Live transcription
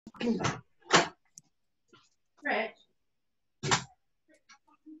Rich.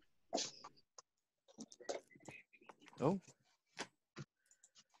 Oh.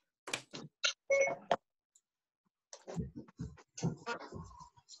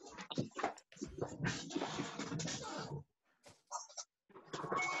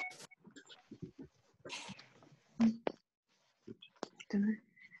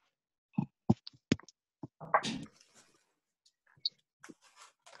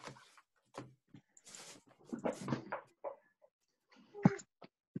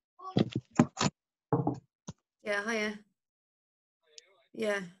 Yeah, hiya.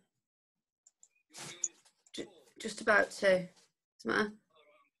 Yeah. Just about to. Doesn't matter.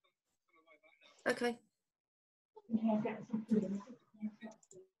 Okay.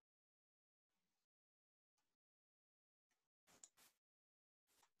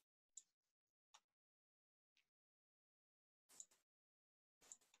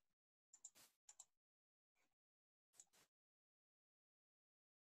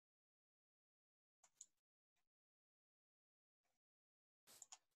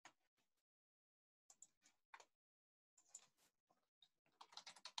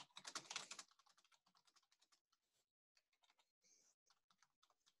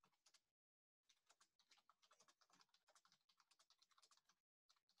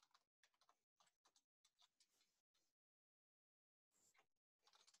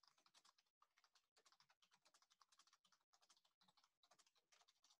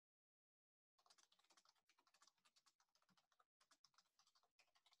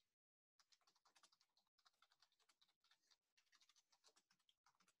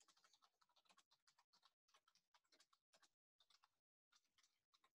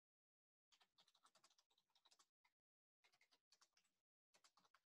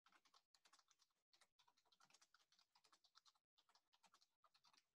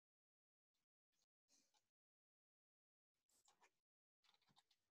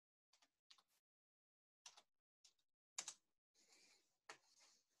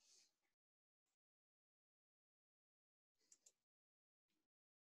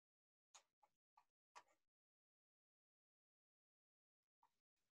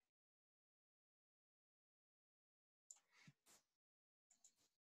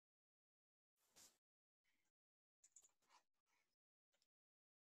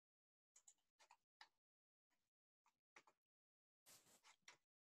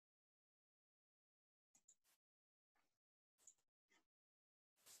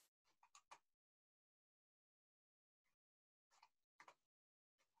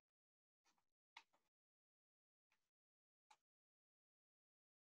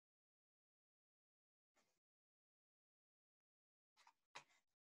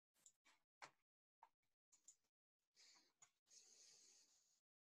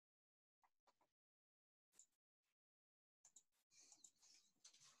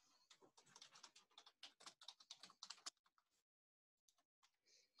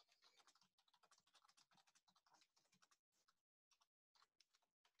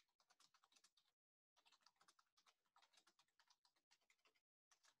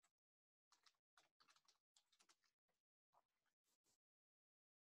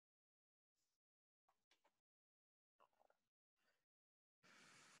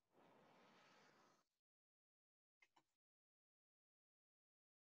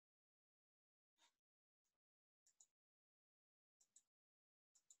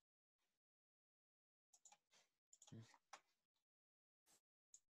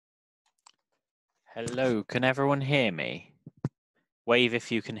 Hello, can everyone hear me? Wave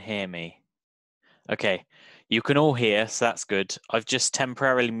if you can hear me. Okay, you can all hear, so that's good. I've just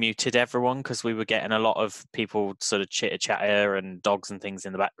temporarily muted everyone because we were getting a lot of people sort of chitter-chatter and dogs and things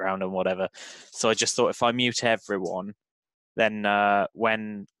in the background and whatever. So I just thought if I mute everyone, then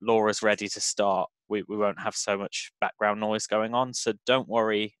when Laura's ready to start, we won't have so much background noise going on. So don't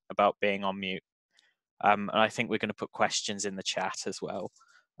worry about being on mute. And I think we're going to put questions in the chat as well.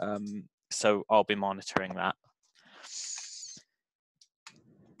 So I'll be monitoring that.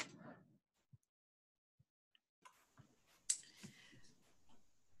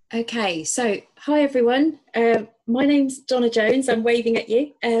 Okay, so hi everyone. My name's Donna Jones. I'm waving at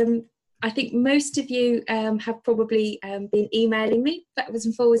you. I think most of you have probably been emailing me backwards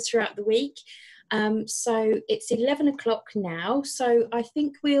and forwards throughout the week. So it's 11 o'clock now, so I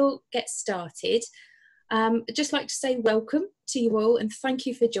think we'll get started. I'd just like to say welcome to you all and thank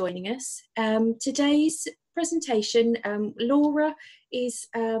you for joining us. Today's presentation, Laura is,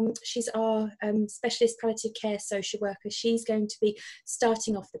 she's our specialist palliative care social worker. She's going to be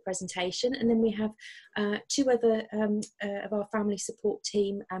starting off the presentation, and then we have two other of our family support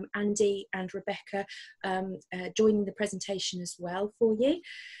team, Andy and Rebecca, joining the presentation as well for you.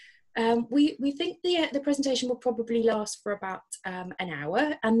 We think the presentation will probably last for about an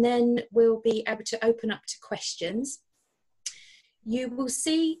hour, and then we'll be able to open up to questions. You will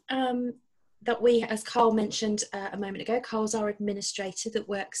see that we, as Carl mentioned a moment ago, Carl's our administrator that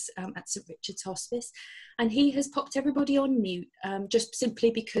works at St Richard's Hospice, and he has popped everybody on mute just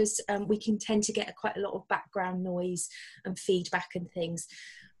simply because we can tend to get quite a lot of background noise and feedback and things.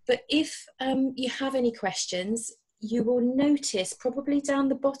 But if you have any questions, you will notice probably down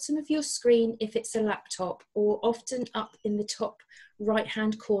the bottom of your screen, if it's a laptop, or often up in the top right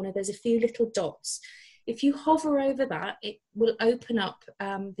hand corner, there's a few little dots. If you hover over that, it will open up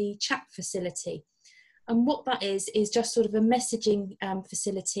the chat facility. And what that is just sort of a messaging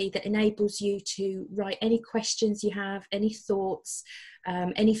facility that enables you to write any questions you have, any thoughts,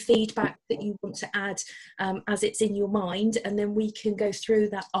 any feedback that you want to add as it's in your mind, and then we can go through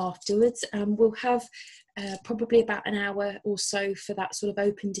that afterwards. We'll have probably about an hour or so for that sort of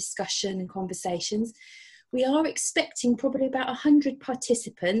open discussion and conversations. We are expecting probably about 100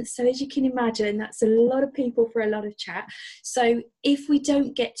 participants, so as you can imagine, that's a lot of people for a lot of chat. So if we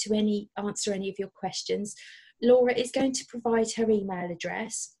don't get to answer any of your questions, Laura is going to provide her email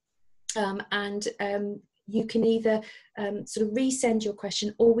address, and you can either sort of resend your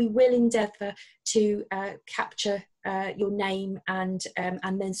question, or we will endeavour to capture your name and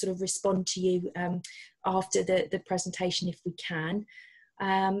then sort of respond to you after the presentation if we can.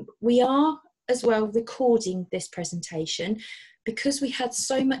 We are as well recording this presentation because we had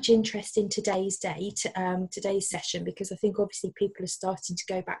so much interest in today's date, today's session, because I think obviously people are starting to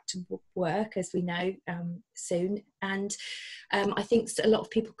go back to work, as we know, soon, and I think a lot of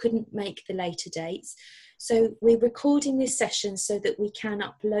people couldn't make the later dates. So we're recording this session so that we can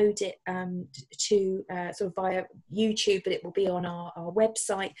upload it to sort of via YouTube, but it will be on our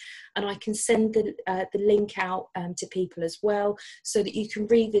website, and I can send the link out to people as well, so that you can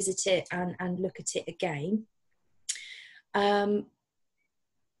revisit it and look at it again.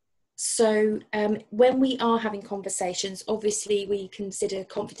 When we are having conversations, obviously we consider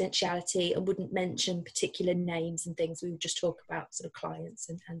confidentiality and wouldn't mention particular names and things. We would just talk about sort of clients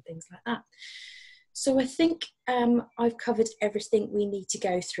and things like that. So I think I've covered everything we need to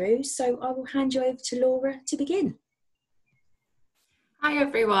go through. So I will hand you over to Laura to begin. Hi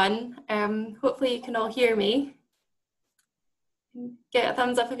everyone. Hopefully you can all hear me. Get a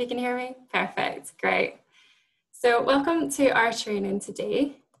thumbs up if you can hear me. Perfect, great. So welcome to our training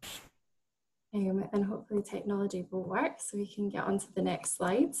today. And hopefully technology will work so we can get on to the next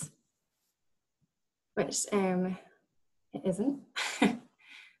slides, which it isn't.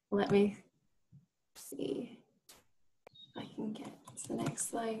 Let me see if I can get to the next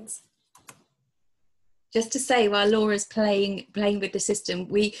slides. Just to say, while Laura's playing with the system,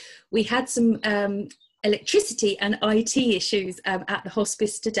 we had some electricity and IT issues at the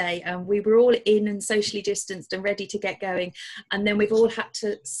hospice today, and we were all in and socially distanced and ready to get going, and then we've all had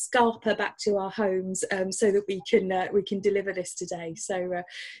to scarper back to our homes so that we can deliver this today. So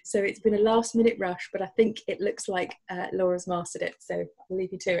it's been a last minute rush, but I think it looks like Laura's mastered it, so I'll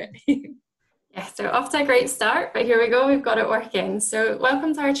leave you to it. Yeah, so off to a great start, but here we go, we've got it working. So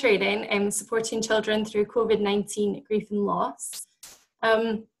welcome to our training, supporting children through COVID-19 grief and loss.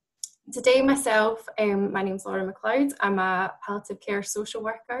 Today myself, my name's Laura McLeod. I'm a palliative care social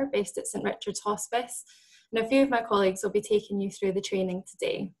worker based at St Richard's Hospice, and a few of my colleagues will be taking you through the training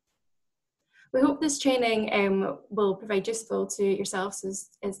today. We hope this training will provide useful to yourselves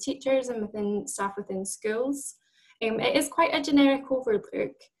as teachers and within staff within schools. It is quite a generic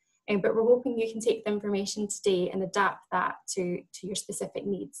overlook, but we're hoping you can take the information today and adapt that to your specific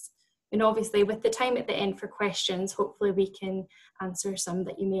needs. And obviously with the time at the end for questions, hopefully we can answer some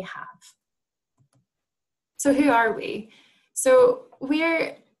that you may have. So who are we? So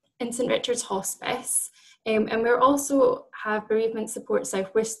we're in St Richard's Hospice, and we also have Bereavement Support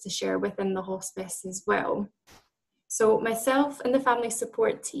South Worcestershire within the hospice as well. So myself and the family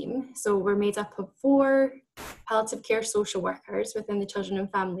support team, so we're made up of 4 palliative care social workers within the Children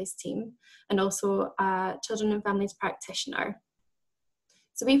and Families team, and also a Children and Families practitioner.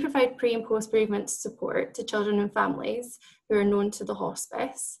 So we provide pre and post bereavement support to children and families who are known to the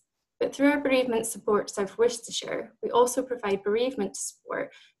hospice. But through our Bereavement Support South Worcestershire, we also provide bereavement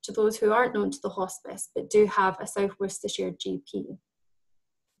support to those who aren't known to the hospice but do have a South Worcestershire GP.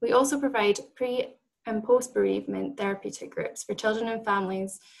 We also provide pre and post bereavement therapeutic groups for children and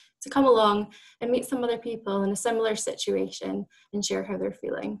families to come along and meet some other people in a similar situation and share how they're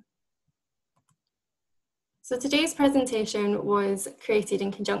feeling. So today's presentation was created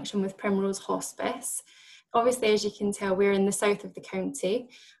in conjunction with Primrose Hospice. Obviously, as you can tell, we're in the south of the county,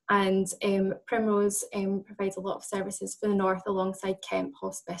 and Primrose provides a lot of services for the north alongside Kemp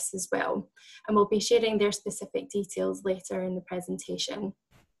Hospice as well. And we'll be sharing their specific details later in the presentation.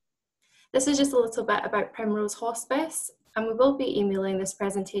 This is just a little bit about Primrose Hospice, and we will be emailing this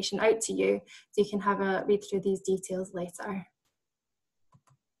presentation out to you so you can have a read through these details later.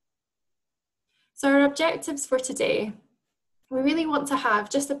 So our objectives for today, we really want to have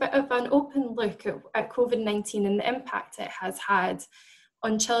just a bit of an open look at COVID-19 and the impact it has had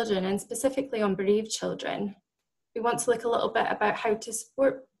on children, and specifically on bereaved children. We want to look a little bit about how to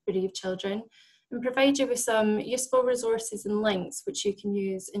support bereaved children and provide you with some useful resources and links which you can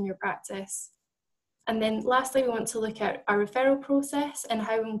use in your practice. And then lastly, we want to look at our referral process and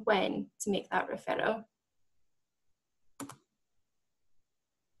how and when to make that referral.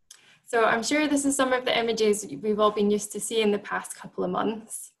 So I'm sure this is some of the images we've all been used to seeing the past couple of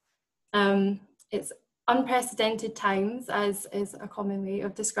months. It's unprecedented times, as is a common way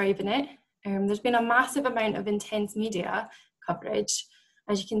of describing it. There's been a massive amount of intense media coverage.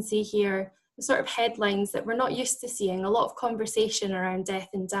 As you can see here, the sort of headlines that we're not used to seeing, a lot of conversation around death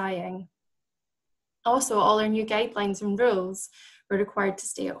and dying. Also, all our new guidelines and rules, we're required to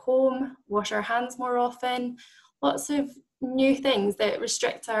stay at home, wash our hands more often, lots of new things that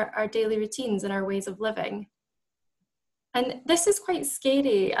restrict our daily routines and our ways of living. And this is quite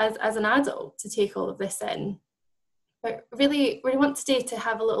scary as an adult to take all of this in. But really, we want today to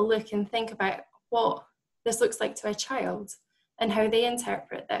have a little look and think about what this looks like to a child and how they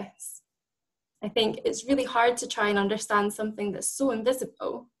interpret this. I think it's really hard to try and understand something that's so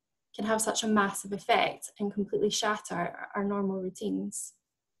invisible can have such a massive effect and completely shatter our normal routines.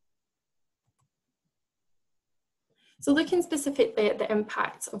 So looking specifically at the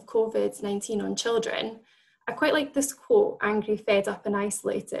impact of COVID-19 on children, I quite like this quote, "Angry, fed up and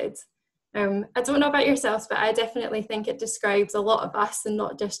isolated." I don't know about yourselves, but I definitely think it describes a lot of us and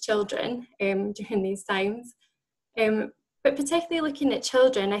not just children during these times. But particularly looking at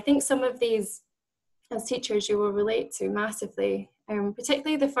children, I think some of these, as teachers, you will relate to massively,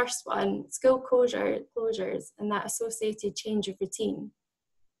 particularly the first one, school closures and that associated change of routine.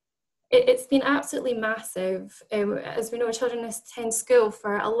 It's been absolutely massive. As we know, children attend school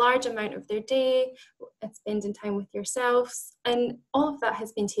for a large amount of their day, spending time with yourselves, and all of that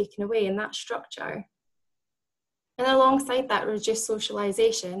has been taken away in that structure. And alongside that, reduced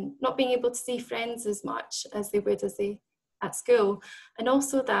socialisation, not being able to see friends as much as they would at school, and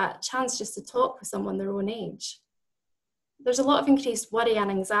also that chance just to talk with someone their own age. There's a lot of increased worry and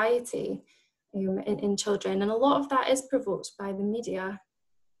anxiety in children, and a lot of that is provoked by the media.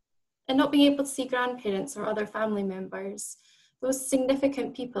 And not being able to see grandparents or other family members, those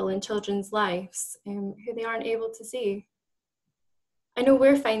significant people in children's lives who they aren't able to see. I know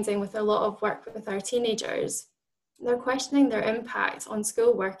we're finding with a lot of work with our teenagers, they're questioning their impact on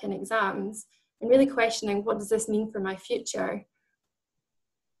schoolwork and exams, and really questioning, what does this mean for my future?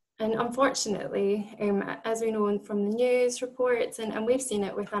 And unfortunately, as we know from the news reports, and we've seen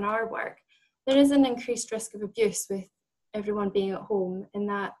it within our work, there is an increased risk of abuse with everyone being at home, and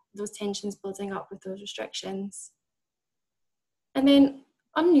that those tensions building up with those restrictions. And then,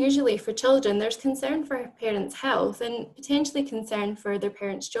 unusually for children, there's concern for parents' health and potentially concern for their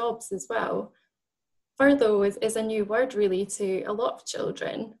parents' jobs as well. Furlough is a new word really to a lot of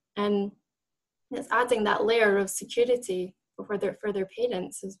children, and it's adding that layer of security for their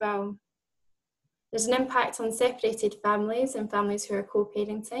parents as well. There's an impact on separated families and families who are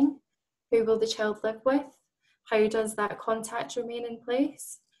co-parenting. Who will the child live with? How does that contact remain in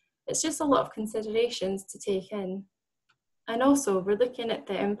place? It's just a lot of considerations to take in. And also, we're looking at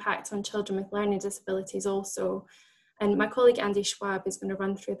the impact on children with learning disabilities also. And my colleague Andy Schwab is going to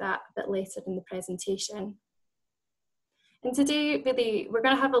run through that a bit later in the presentation. And today, really, we're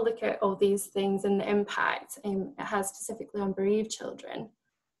going to have a look at all these things and the impact it has specifically on bereaved children.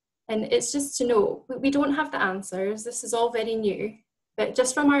 And it's just to know, we don't have the answers. This is all very new. But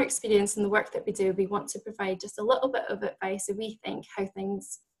just from our experience and the work that we do, we want to provide just a little bit of advice so we think how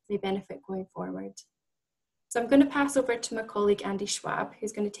things may benefit going forward. So I'm going to pass over to my colleague Andy Schwab,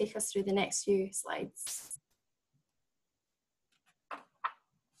 who's going to take us through the next few slides.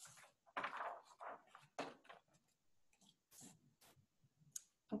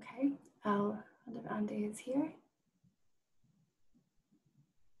 Okay, I'll wonder if Andy is here.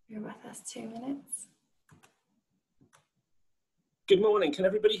 You're with us 2 minutes. Good morning, can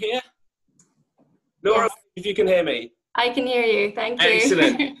everybody hear? Laura, Yes. if you can hear me. I can hear you, thank you.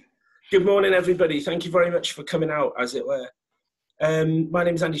 Excellent. Good morning, everybody. Thank you very much for coming out, as it were. My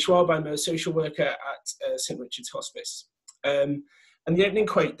name is Andy Schwab. I'm a social worker at St Richard's Hospice. And the opening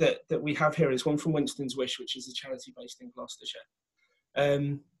quote that we have here is one from Winston's Wish, which is a charity based in Gloucestershire.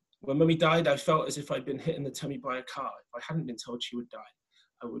 When Mummy died, I felt as if I'd been hit in the tummy by a car. If I hadn't been told she would die,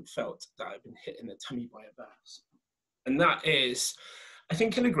 I would have felt that I'd been hit in the tummy by a bus. And that is, I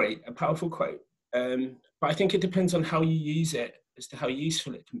think, a powerful quote. But I think it depends on how you use it as to how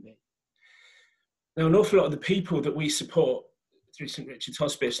useful it can be. Now, an awful lot of the people that we support through St Richard's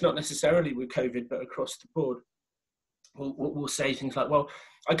Hospice, not necessarily with COVID, but across the board, will say things like, well,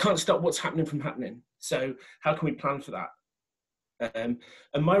 I can't stop what's happening from happening, so how can we plan for that? And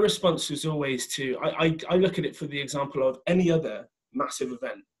my response was always to, I look at it for the example of any other massive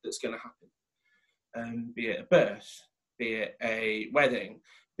event that's going to happen, be it a birth, be it a wedding,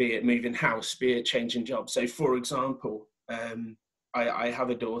 be it moving house, be it changing job. So, for example, I have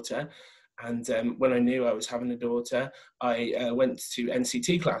a daughter, and when I knew I was having a daughter, I went to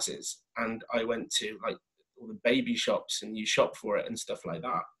NCT classes, and I went to like all the baby shops, and you shop for it and stuff like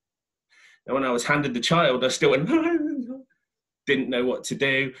that. Now, when I was handed the child, I still went, didn't know what to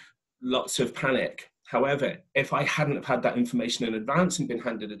do, lots of panic. However, if I hadn't have had that information in advance and been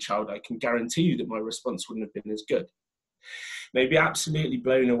handed a child, I can guarantee you that my response wouldn't have been as good. They'd be absolutely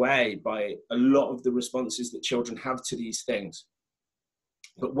blown away by a lot of the responses that children have to these things.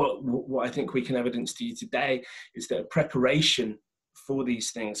 But what I think we can evidence to you today is that preparation for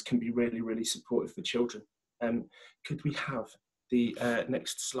these things can be really, really supportive for children. Could we have the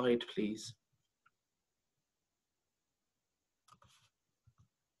next slide, please?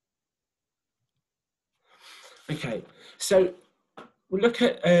 Okay, so we'll look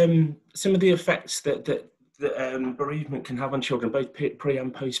at some of the effects that bereavement can have on children, both pre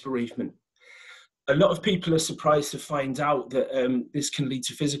and post bereavement. A lot of people are surprised to find out that this can lead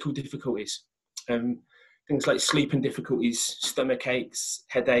to physical difficulties. Things like sleeping difficulties, stomach aches,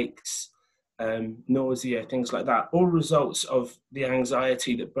 headaches, nausea, things like that, all results of the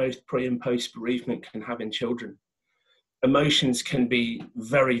anxiety that both pre and post bereavement can have in children. Emotions can be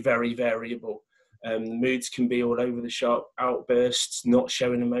very, very variable. Moods can be all over the shop, outbursts, not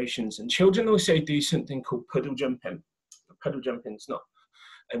showing emotions. And children also do something called puddle jumping. Puddle jumping is not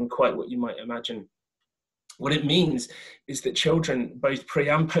quite what you might imagine. What it means is that children, both pre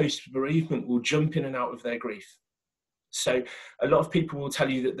and post bereavement, will jump in and out of their grief. So a lot of people will tell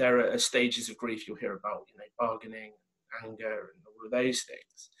you that there are stages of grief. You'll hear about, bargaining, anger, and all of those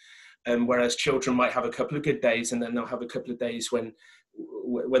things. Whereas children might have a couple of good days, and then they'll have a couple of days when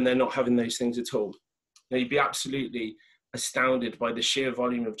they're not having those things at all. Now, you'd be absolutely astounded by the sheer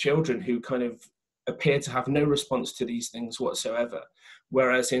volume of children who kind of appear to have no response to these things whatsoever,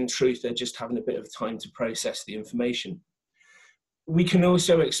 whereas in truth, they're just having a bit of time to process the information. We can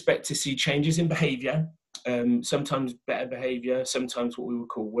also expect to see changes in behaviour, sometimes better behaviour, sometimes what we would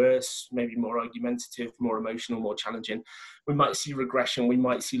call worse, maybe more argumentative, more emotional, more challenging. We might see regression, we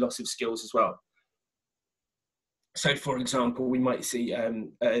might see loss of skills as well. So, for example, we might see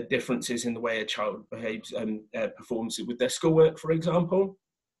differences in the way a child behaves, performs with their schoolwork, for example.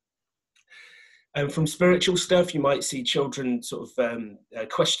 From spiritual stuff, you might see children sort of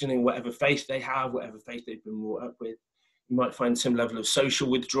questioning whatever faith they have, whatever faith they've been brought up with. You might find some level of social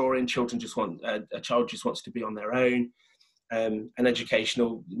withdrawing. Children just want, a child just wants to be on their own. And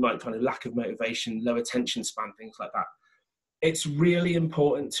educational, you might find a lack of motivation, low attention span, things like that. It's really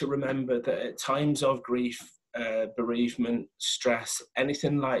important to remember that at times of grief, bereavement, stress,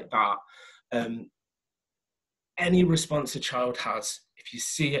 anything like that, any response a child has, if you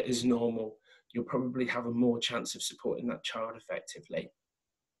see it as normal, you'll probably have a more chance of supporting that child effectively.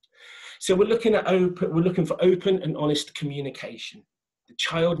 So we're looking for open and honest communication. The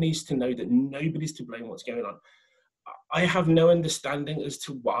child needs to know that nobody's to blame what's going on. I have no understanding as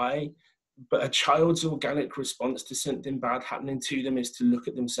to why, but a child's organic response to something bad happening to them is to look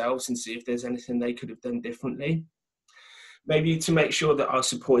at themselves and see if there's anything they could have done differently. Maybe to make sure that our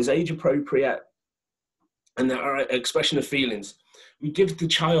support is age appropriate and that our expression of feelings, we give the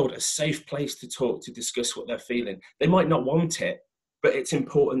child a safe place to talk, to discuss what they're feeling. They might not want it, but it's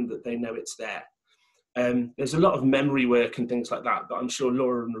important that they know it's there. There's a lot of memory work and things like that, but I'm sure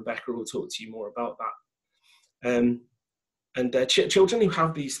Laura and Rebecca will talk to you more about that. Children who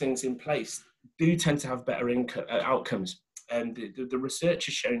have these things in place do tend to have better outcomes. The research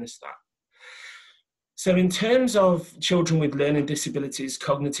has shown us that. So in terms of children with learning disabilities,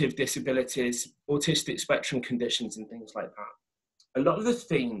 cognitive disabilities, autistic spectrum conditions and things like that, a lot of the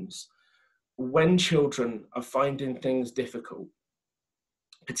themes when children are finding things difficult,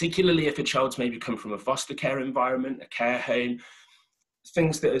 particularly if a child's maybe come from a foster care environment, a care home,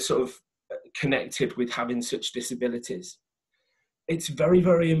 things that are sort of connected with having such disabilities. It's very,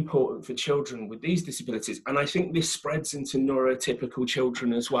 very important for children with these disabilities, and I think this spreads into neurotypical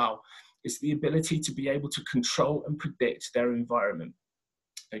children as well, is the ability to be able to control and predict their environment.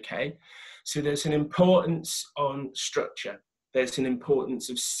 Okay, so there's an importance on structure, there's an importance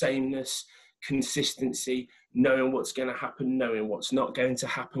of sameness, consistency, knowing what's going to happen, knowing what's not going to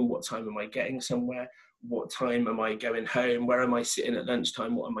happen, what time am I getting somewhere, what time am I going home, where am I sitting at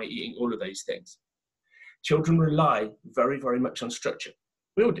lunchtime, what am I eating, all of those things. Children rely very, very much on structure.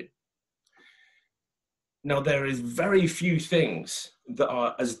 We all do. Now, there is very few things that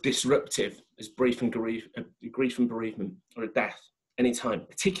are as disruptive as grief and bereavement or a death anytime,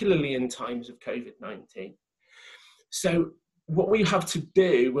 particularly in times of COVID-19. So what we have to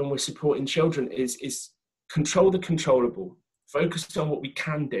do when we're supporting children is control the controllable, focus on what we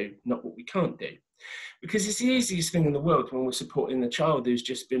can do, not what we can't do. Because it's the easiest thing in the world when we're supporting a child who's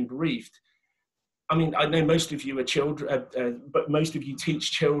just been bereaved. I mean, I know most of you are children, but most of you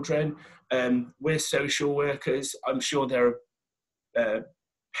teach children. We're social workers. I'm sure there are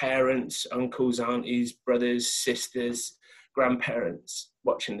parents, uncles, aunties, brothers, sisters, grandparents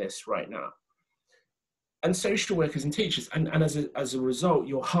watching this right now. And social workers and teachers. And as a result,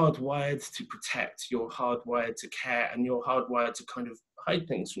 you're hardwired to protect, you're hardwired to care, and you're hardwired to kind of hide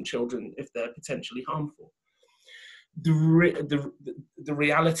things from children if they're potentially harmful. The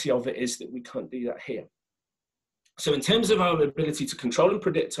reality of it is that we can't do that here. So in terms of our ability to control and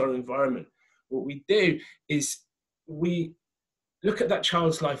predict our environment, what we do is we look at that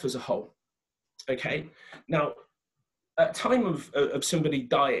child's life as a whole. Okay, now at time of somebody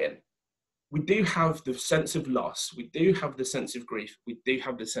dying, we do have the sense of loss, we do have the sense of grief, we do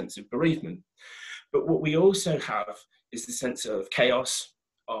have the sense of bereavement, but what we also have is the sense of chaos,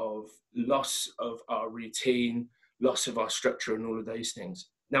 of loss of our routine, loss of our structure, and all of those things.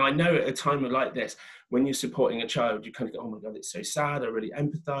 Now, I know at a time like this, when you're supporting a child, you kind of go, oh my God, it's so sad, I really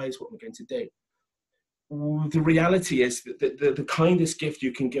empathize, what am I going to do? The reality is that the kindest gift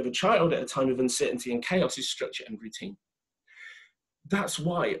you can give a child at a time of uncertainty and chaos is structure and routine. That's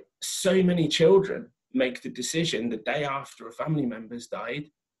why so many children make the decision the day after a family member's died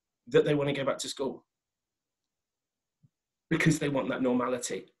that they want to go back to school. Because they want that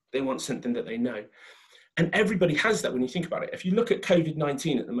normality. They want something that they know. And everybody has that when you think about it. If you look at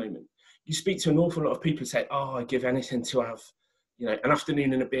COVID-19 at the moment, you speak to an awful lot of people who say, oh, I'd give anything to have, you know, an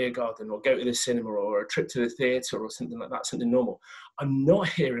afternoon in a beer garden, or go to the cinema, or a trip to the theatre, or something like that, something normal. I'm not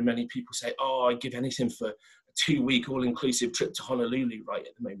hearing many people say, oh, I'd give anything for a 2-week all-inclusive trip to Honolulu right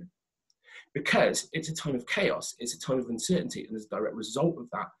at the moment. Because it's a time of chaos, it's a time of uncertainty, and as a direct result of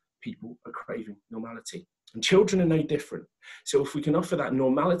that, people are craving normality. And children are no different. So if we can offer that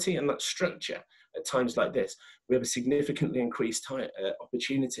normality and that structure at times like this, we have a significantly increased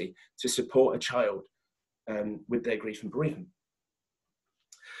opportunity to support a child with their grief and bereavement.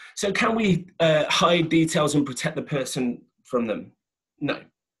 So can we hide details and protect the person from them? No,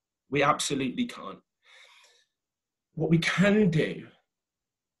 we absolutely can't. What we can do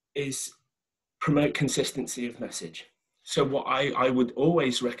is promote consistency of message. So what I would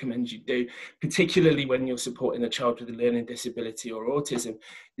always recommend you do, particularly when you're supporting a child with a learning disability or autism,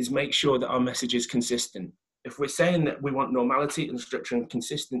 is make sure that our message is consistent. If we're saying that we want normality and structure and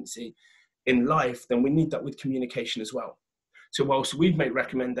consistency in life, then we need that with communication as well. So whilst we've made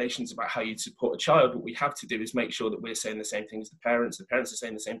recommendations about how you'd support a child, what we have to do is make sure that we're saying the same things as the parents are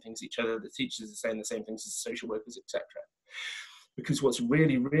saying the same things as each other, the teachers are saying the same things as the social workers, etc. Because what's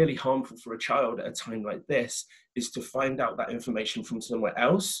really, really harmful for a child at a time like this is to find out that information from somewhere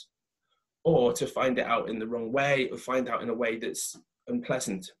else, or to find it out in the wrong way, or find out in a way that's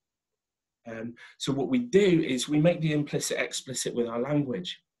unpleasant. So what we do is we make the implicit explicit with our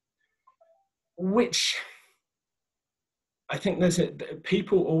language, which I think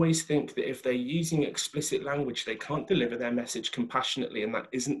people always think that if they're using explicit language, they can't deliver their message compassionately, and that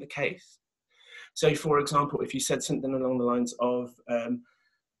isn't the case. So, for example, if you said something along the lines of,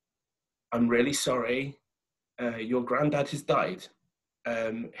 I'm really sorry, your granddad has died.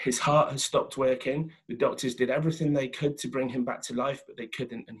 His heart has stopped working. The doctors did everything they could to bring him back to life, but they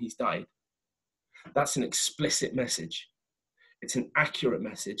couldn't, and he's died. That's an explicit message. It's an accurate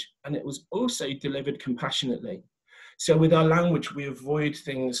message, and it was also delivered compassionately. So with our language, we avoid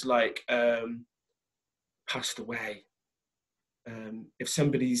things like passed away. If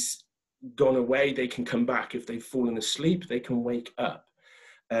somebody's gone away, they can come back. If they've fallen asleep, they can wake up.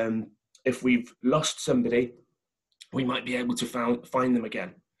 If we've lost somebody, we might be able to find them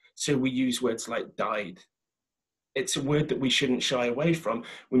again. So we use words like died. It's a word that we shouldn't shy away from.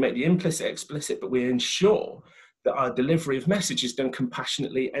 We make the implicit explicit, but we ensure that our delivery of message is done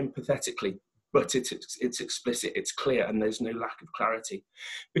compassionately, empathetically, but it's explicit, it's clear, and there's no lack of clarity.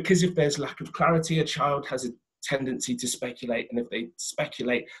 Because if there's lack of clarity, a child has a tendency to speculate, and if they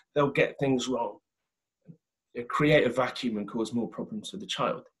speculate, they'll get things wrong. They create a vacuum and cause more problems for the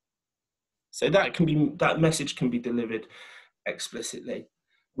child. So that message can be delivered explicitly.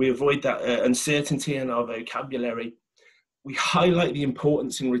 We avoid that uncertainty in our vocabulary. We highlight the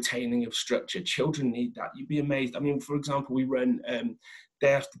importance in retaining of structure. Children need that. You'd be amazed. I mean, for example, we run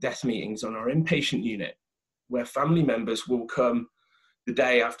day after death meetings on our inpatient unit, where family members will come the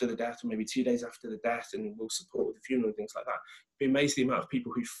day after the death, or maybe 2 days after the death, and will support with the funeral and things like that. You'd be amazed the amount of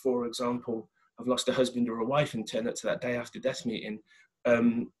people who, for example, have lost a husband or a wife and turn up to that day after death meeting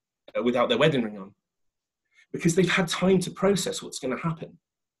without their wedding ring on, because they've had time to process what's going to happen.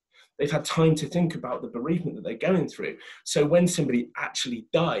 They've had time to think about the bereavement that they're going through. So when somebody actually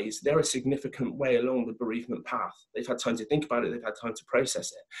dies, they're a significant way along the bereavement path. They've had time to think about it. They've had time to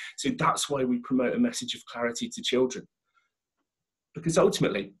process it. So that's why we promote a message of clarity to children, because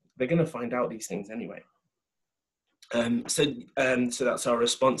ultimately they're going to find out these things anyway. So that's our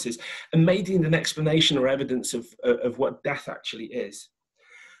responses. And making an explanation or evidence of what death actually is.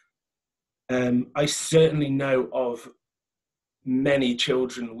 I certainly know of many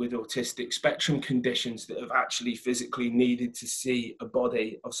children with autistic spectrum conditions that have actually physically needed to see a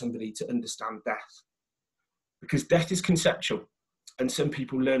body of somebody to understand death. Because death is conceptual, and some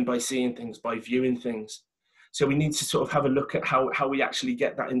people learn by seeing things, by viewing things. So we need to sort of have a look at how we actually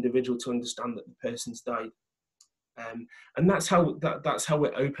get that individual to understand that the person's died. And that's how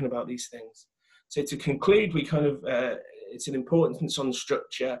we're open about these things. So to conclude, we kind of, it's an importance on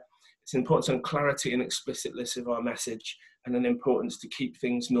structure, it's an importance on clarity and explicitness of our message, and an importance to keep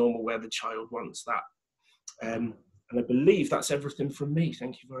things normal where the child wants that. And I believe that's everything from me.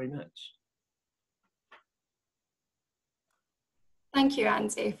 Thank you very much. Thank you,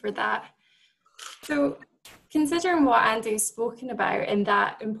 Andy, for that. So considering what Andy's spoken about and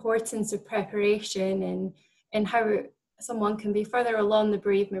that importance of preparation and how someone can be further along the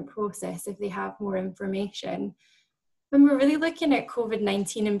bereavement process if they have more information, when we're really looking at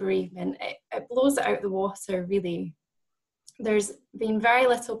COVID-19 and bereavement, it blows it out the water, really. There's been very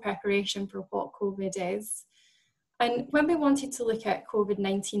little preparation for what COVID is. And when we wanted to look at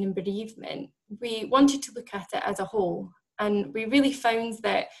COVID-19 and bereavement, we wanted to look at it as a whole. And we really found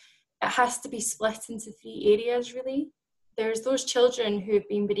that it has to be split into 3 areas, really. There's those children who have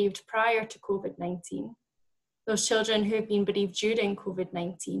been bereaved prior to COVID-19, those children who have been bereaved during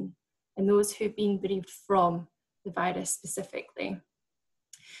COVID-19, and those who have been bereaved from the virus specifically.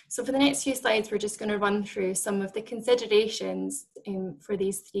 So for the next few slides, we're just going to run through some of the considerations for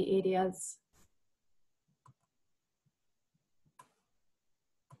these 3 areas.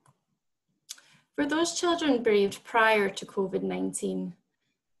 For those children bereaved prior to COVID-19,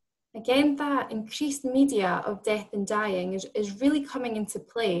 again, that increased media of death and dying is really coming into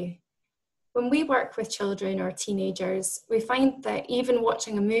play. When we work with children or teenagers, we find that even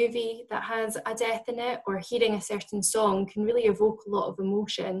watching a movie that has a death in it or hearing a certain song can really evoke a lot of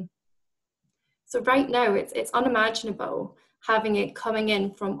emotion. So right now, it's unimaginable having it coming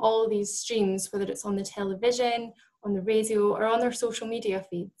in from all these streams, whether it's on the television, on the radio, or on their social media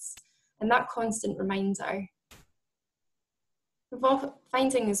feeds, and that constant reminder. We're all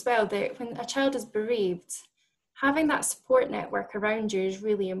finding as well that when a child is bereaved, having that support network around you is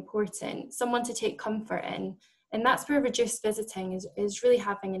really important, someone to take comfort in, and that's where reduced visiting is really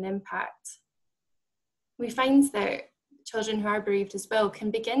having an impact. We find that children who are bereaved as well can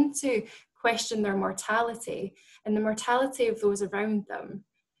begin to question their mortality and the mortality of those around them.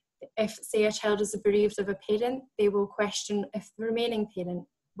 If, say, a child is bereaved of a parent, they will question if the remaining parent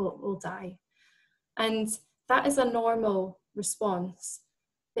will die. And that is a normal response.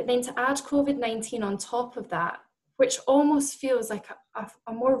 But then to add COVID-19 on top of that, which almost feels like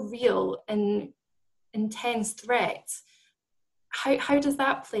a more real and intense threat, how does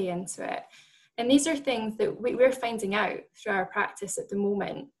that play into it? And these are things that we're finding out through our practice at the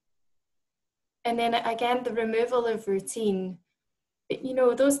moment. And then again, the removal of routine. You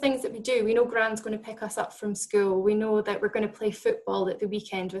know, those things that we do, we know Gran's going to pick us up from school. We know that we're going to play football at the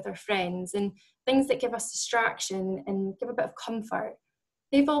weekend with our friends, and things that give us distraction and give a bit of comfort,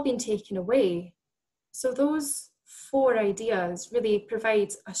 they've all been taken away. So those 4 ideas really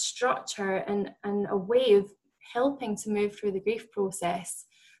provide a structure and a way of helping to move through the grief process.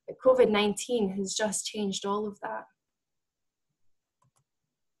 But COVID-19 has just changed all of that.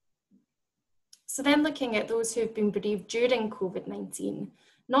 So then looking at those who've been bereaved during COVID-19,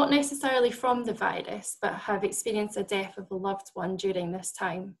 not necessarily from the virus, but have experienced a death of a loved one during this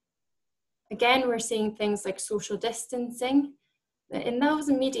time. Again, we're seeing things like social distancing. In those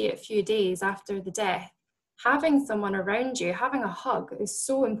immediate few days after the death, having someone around you, having a hug is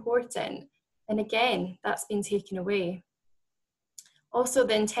so important. And again, that's been taken away. Also,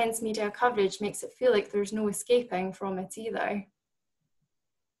 the intense media coverage makes it feel like there's no escaping from it either.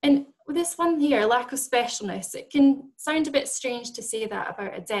 And with this one here, lack of specialness, it can sound a bit strange to say that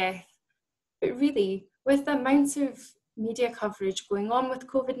about a death, but really, with the amount of media coverage going on with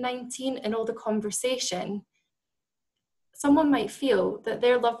COVID-19 and all the conversation, someone might feel that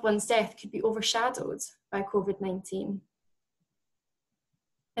their loved one's death could be overshadowed by COVID-19.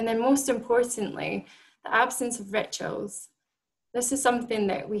 And then most importantly, the absence of rituals. This is something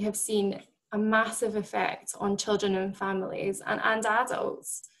that we have seen a massive effect on children and families and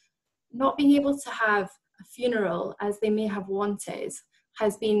adults. Not being able to have a funeral as they may have wanted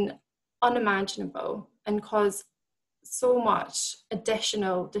has been unimaginable and caused so much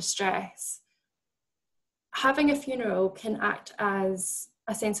additional distress. Having a funeral can act as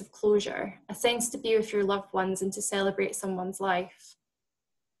a sense of closure, a sense to be with your loved ones and to celebrate someone's life.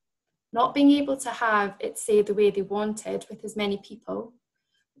 Not being able to have it say the way they wanted with as many people.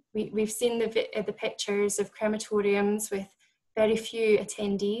 We've seen the pictures of crematoriums with very few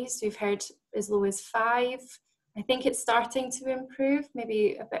attendees. We've heard as low as 5. I think it's starting to improve,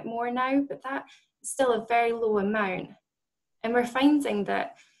 maybe a bit more now, but that is still a very low amount. And we're finding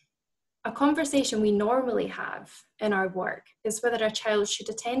that a conversation we normally have in our work is whether a child should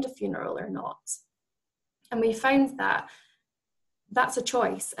attend a funeral or not. And we found that that's a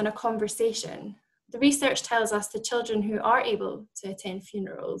choice and a conversation. The research tells us the children who are able to attend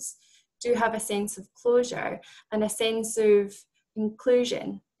funerals do have a sense of closure and a sense of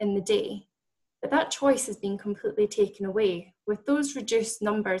inclusion in the day. But that choice has been completely taken away. With those reduced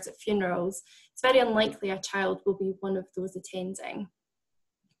numbers at funerals, it's very unlikely a child will be one of those attending.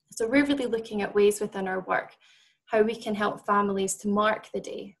 So we're really looking at ways within our work how we can help families to mark the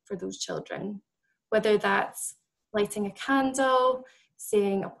day for those children, whether that's lighting a candle,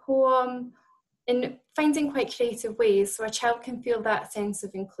 saying a poem, and finding quite creative ways so a child can feel that sense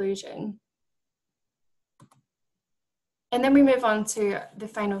of inclusion. And then we move on to the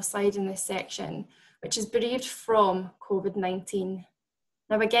final slide in this section, which is bereaved from COVID-19.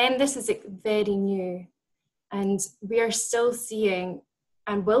 Now again, this is very new, and we are still seeing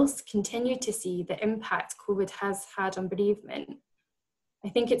and will continue to see the impact COVID has had on bereavement. I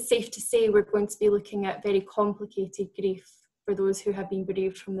think it's safe to say we're going to be looking at very complicated grief for those who have been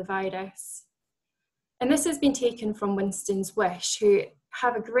bereaved from the virus. And this has been taken from Winston's Wish, who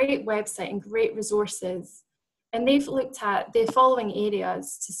have a great website and great resources. And they've looked at the following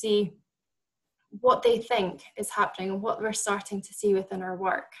areas to see what they think is happening and what we're starting to see within our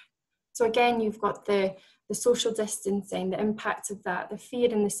work. So again, you've got the social distancing, the impact of that, the fear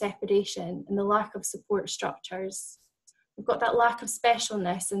and the separation, and the lack of support structures. We've got that lack of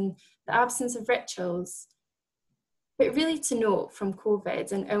specialness and the absence of rituals. But really to note from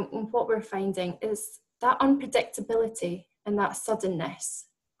COVID and what we're finding is that unpredictability and that suddenness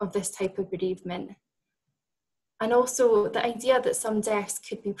of this type of bereavement. And also the idea that some deaths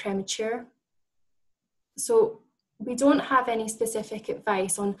could be premature. So we don't have any specific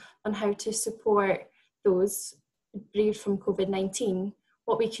advice on how to support those bereaved from COVID-19.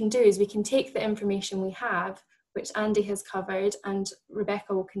 What we can do is we can take the information we have, which Andy has covered and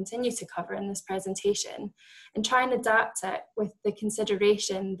Rebecca will continue to cover in this presentation, and try and adapt it with the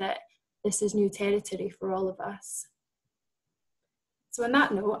consideration that this is new territory for all of us. So on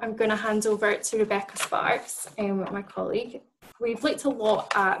that note, I'm going to hand over to Rebecca Sparks, my colleague. We've looked a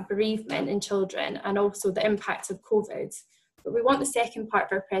lot at bereavement in children and also the impact of COVID, but we want the second part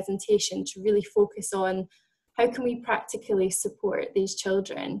of our presentation to really focus on how can we practically support these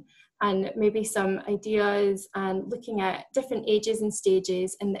children, and maybe some ideas and looking at different ages and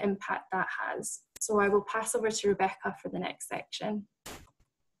stages and the impact that has. So I will pass over to Rebecca for the next section.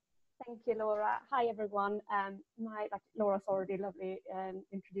 Thank you, Laura. Hi, everyone. Like Laura's already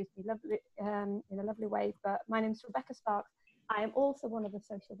introduced me in a lovely way, but my name is Rebecca Sparks. I am also one of the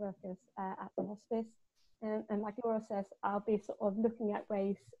social workers at the hospice. And like Laura says, I'll be sort of looking at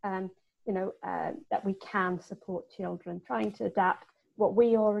ways, that we can support children, trying to adapt what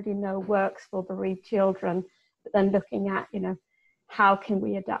we already know works for bereaved children, but then looking at, how can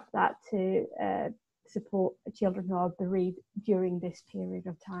we adapt that to support children who are bereaved during this period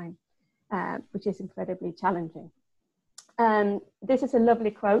of time, which is incredibly challenging. This is a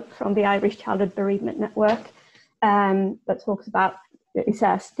lovely quote from the Irish Childhood Bereavement Network that talks about, it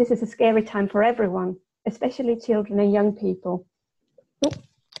says, "This is a scary time for everyone, especially children and young people." Oh,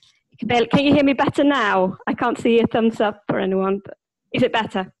 can you hear me better now? I can't see a thumbs up for anyone. But Is it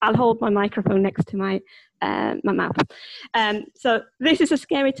better? I'll hold my microphone next to my mouth. So this is a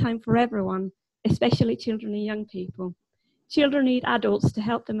scary time for everyone, especially children and young people. Children need adults to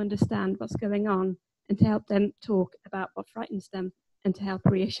help them understand what's going on and to help them talk about what frightens them and to help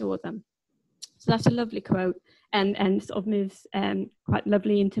reassure them. So that's a lovely quote, and sort of moves quite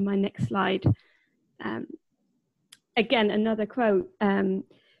lovely into my next slide. Again, another quote.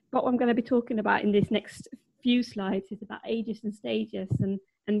 What I'm going to be talking about in this next few slides is about ages and stages,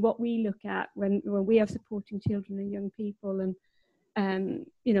 and what we look at when we are supporting children and young people, and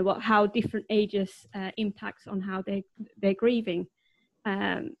you know, how different ages impacts on how they're grieving.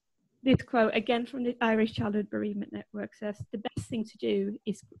 This quote, again from the Irish Childhood Bereavement Network, says the best thing to do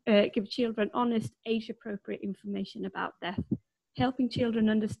is give children honest, age-appropriate information about death. Helping children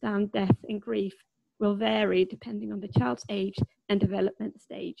understand death and grief will vary depending on the child's age and development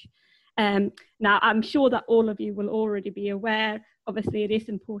stage. Now, I'm sure that all of you will already be aware. Obviously, it is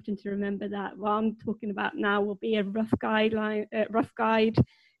important to remember that what I'm talking about now will be a rough guide.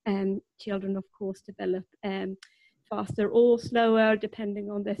 Children, of course, develop faster or slower depending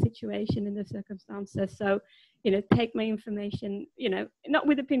on their situation and their circumstances. So, you know, take my information, you know, not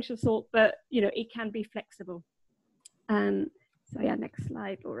with a pinch of salt, but, you know, it can be flexible. So yeah, next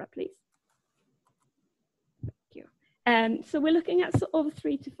slide, Laura, please. Thank you. So we're looking at sort of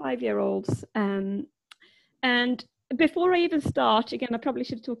 3 to 5 year olds. And before I even start, again, I probably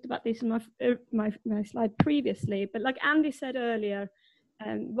should have talked about this in my slide previously, but like Andy said earlier,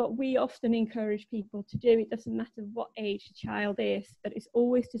 what we often encourage people to do, it doesn't matter what age the child is, but it's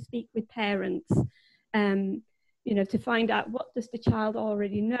always to speak with parents, you know, to find out what does the child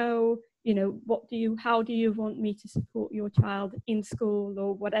already know, you know, how do you want me to support your child in school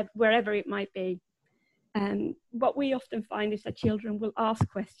or whatever, wherever it might be. What we often find is that children will ask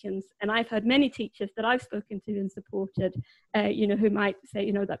questions, and I've had many teachers that I've spoken to and supported, you know, who might say,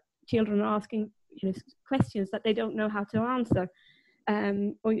 you know, that children are asking, you know, questions that they don't know how to answer.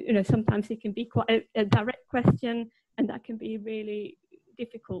 Or, you know, sometimes it can be quite a direct question, and that can be really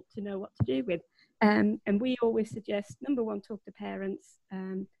difficult to know what to do with. And we always suggest, number one, talk to parents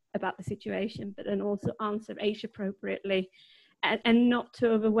about the situation, but then also answer age appropriately, and not to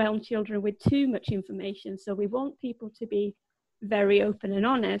overwhelm children with too much information. So we want people to be very open and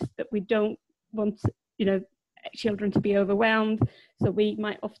honest, but we don't want, you know, children to be overwhelmed. So we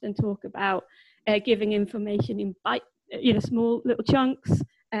might often talk about giving information in you know, small little chunks,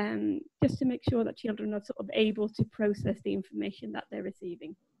 just to make sure that children are sort of able to process the information that they're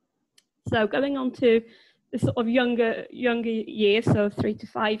receiving. So going on to the sort of younger years, so 3 to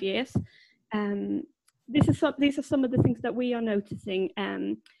 5 years, these are some of the things that we are noticing.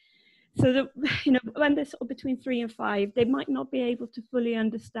 So that, you know, when they're sort of between 3 and 5, they might not be able to fully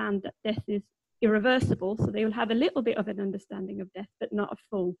understand that death is irreversible. So they will have a little bit of an understanding of death, but not a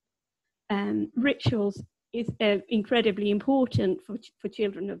full. Rituals is incredibly important for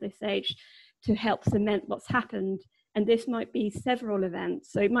children of this age to help cement what's happened. And this might be several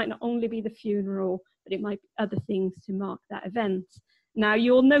events. So it might not only be the funeral, but it might be other things to mark that event. Now,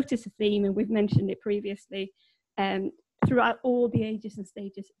 you'll notice a theme, and we've mentioned it previously, throughout all the ages and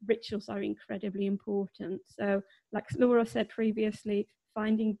stages, rituals are incredibly important. So like Laura said previously,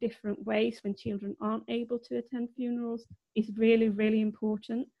 finding different ways when children aren't able to attend funerals is really, really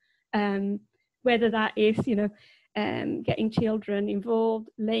important. Whether that is, you know, getting children involved,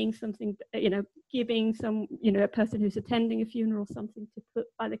 laying something, you know, giving some, you know, a person who's attending a funeral something to put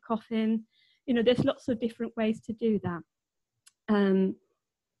by the coffin. You know, there's lots of different ways to do that.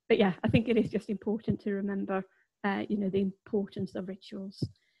 But yeah, I think it is just important to remember, you know, the importance of rituals.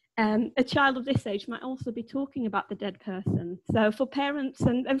 A child of this age might also be talking about the dead person. So for parents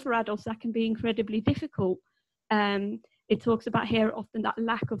and for adults, that can be incredibly difficult. It talks about here often that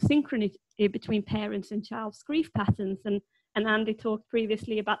lack of synchrony between parents and child's grief patterns. And Andy talked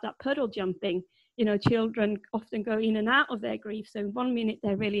previously about that puddle jumping. You know, children often go in and out of their grief. So 1 minute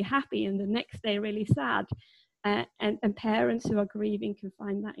they're really happy and the next they're really sad. And parents who are grieving can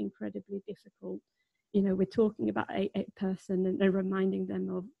find that incredibly difficult. You know, we're talking about a person and they're reminding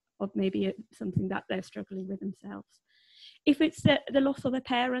them of maybe something that they're struggling with themselves. If it's the loss of a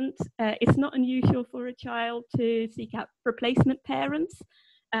parent, it's not unusual for a child to seek out replacement parents.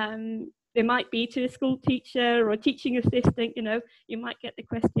 They might be to a school teacher or a teaching assistant. You know, you might get the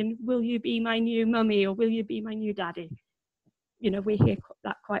question, will you be my new mummy or will you be my new daddy? You know, we hear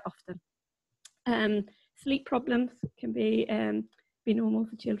that quite often. Sleep problems can be normal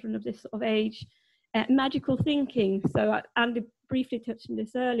for children of this sort of age. Magical thinking. So Andy briefly touched on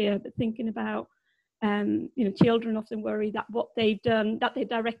this earlier, but thinking about, you know, children often worry that what they've done, that they're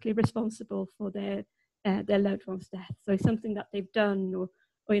directly responsible for their their loved one's death. So it's something that they've done, or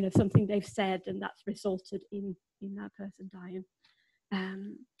you know, something they've said, and that's resulted in that person dying.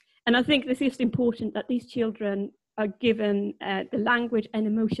 And I think this is important, that these children are given the language and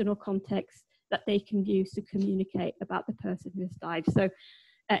emotional context that they can use to communicate about the person who has died. So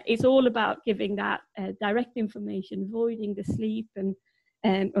it's all about giving that direct information, avoiding the sleep and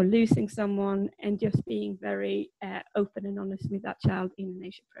or losing someone, and just being very open and honest with that child in an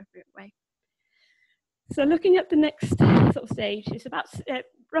age-appropriate way. So looking at the next sort of stage, it's about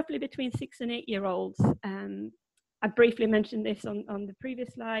roughly between 6 and 8 year olds. I briefly mentioned this on the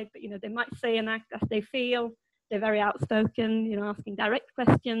previous slide, but you know, they might say and act as they feel. They're very outspoken, you know, asking direct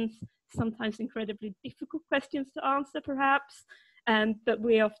questions, sometimes incredibly difficult questions to answer perhaps. But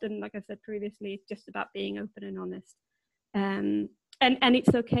we often, like I said previously, it's just about being open and honest. And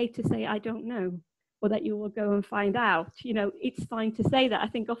it's okay to say, I don't know, or that you will go and find out. You know, it's fine to say that. I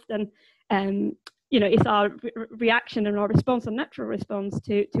think often, you know, it's our reaction and our response, our natural response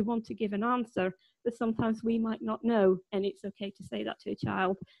to want to give an answer, but sometimes we might not know, and it's okay to say that to a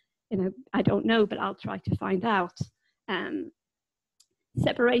child. You know, I don't know, but I'll try to find out.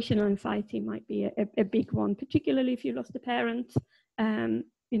 Separation anxiety might be a big one, particularly if you lost a parent. You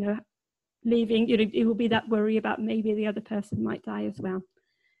know, leaving, you know, it will be that worry about maybe the other person might die as well.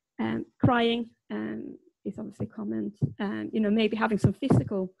 Crying is obviously common. You know, maybe having some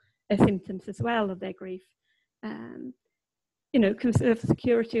physical symptoms as well of their grief. You know, conserve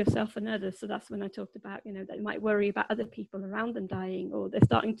security of self and others. So that's when I talked about, you know, they might worry about other people around them dying, or they're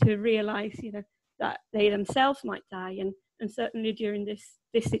starting to realize, you know, that they themselves might die. And certainly during this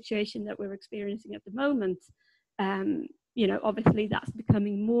situation that we're experiencing at the moment, you know, obviously that's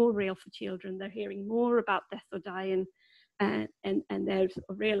becoming more real for children. They're hearing more about death or dying, and they're sort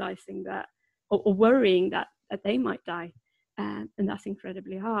of realizing that, or worrying that they might die. And that's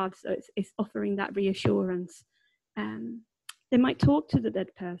incredibly hard. So it's offering that reassurance. They might talk to the dead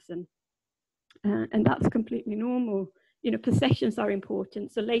person, and that's completely normal. You know, possessions are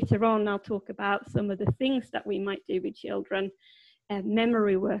important. So later on, I'll talk about some of the things that we might do with children,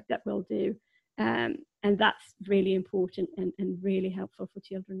 memory work that we'll do. And that's really important and really helpful for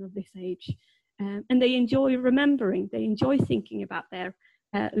children of this age. And they enjoy remembering, they enjoy thinking about their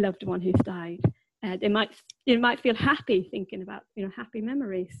loved one who's died. They might feel happy thinking about, you know, happy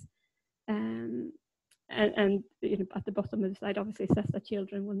memories. And you know, at the bottom of the slide, obviously says that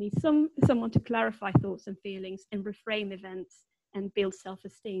children will need someone to clarify thoughts and feelings and reframe events and build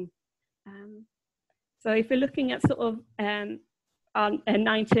self-esteem. So if we're looking at sort of 9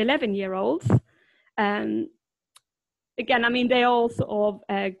 to 11 year olds, again, I mean, they all sort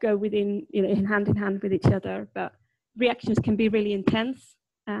of go within, you know, hand in hand with each other, but reactions can be really intense.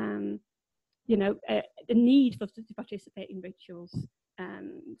 You know, the need for to participate in rituals.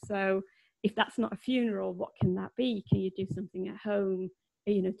 So if that's not a funeral, what can that be? Can you do something at home,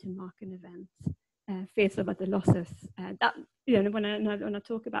 you know, to mark an event? Fears of other losses. That, you know, when I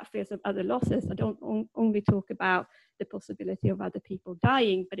talk about fears of other losses, I don't only talk about the possibility of other people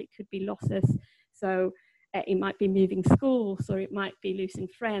dying, but it could be losses. So it might be moving schools, or it might be losing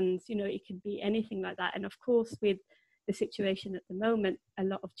friends. You know, it could be anything like that. And of course, with the situation at the moment, a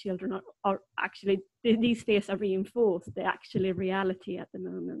lot of children are actually, these fears are reinforced. They're actually reality at the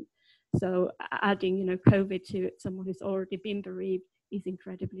moment. So adding, you know, COVID to it, someone who's already been bereaved, is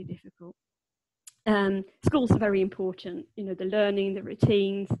incredibly difficult. Schools are very important. You know, the learning, the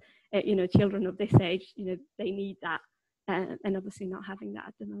routines. You know, children of this age, you know, they need that, and obviously not having that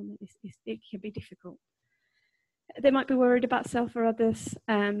at the moment it can be difficult. They might be worried about self or others.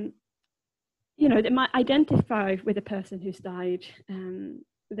 You know, they might identify with a person who's died.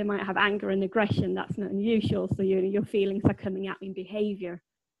 They might have anger and aggression. That's not unusual. So your feelings are coming out in behaviour.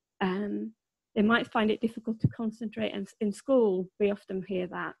 They might find it difficult to concentrate in school. We often hear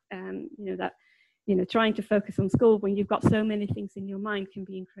that. You know, trying to focus on school when you've got so many things in your mind can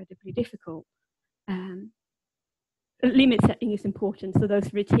be incredibly difficult. Limit setting is important. So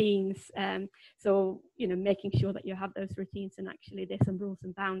those routines. So, you know, making sure that you have those routines, and actually there's some rules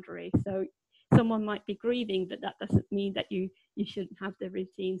and boundaries. So someone might be grieving, but that doesn't mean that you shouldn't have the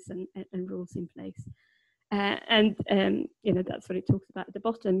routines and rules in place. You know, that's what it talks about at the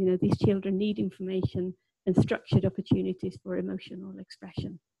bottom. You know, these children need information and structured opportunities for emotional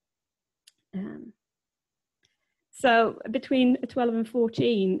expression. So between 12 and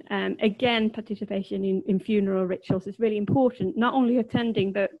 14, again, participation in funeral rituals is really important. Not only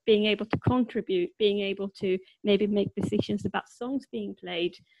attending, but being able to contribute, being able to maybe make decisions about songs being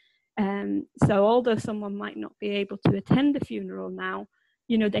played. So although someone might not be able to attend the funeral now,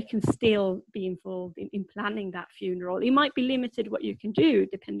 you know, they can still be involved in planning that funeral. It might be limited what you can do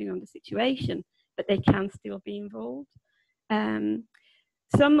depending on the situation, but they can still be involved.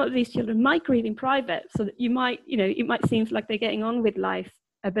 Some of these children might grieve in private, so that it might seem like they're getting on with life,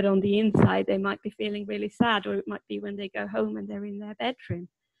 but on the inside they might be feeling really sad, or it might be when they go home and they're in their bedroom.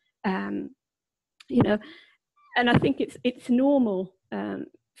 And I think it's normal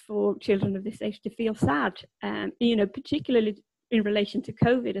for children of this age to feel sad, particularly in relation to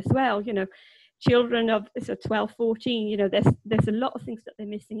COVID as well. Children of 12, 14, there's a lot of things that they're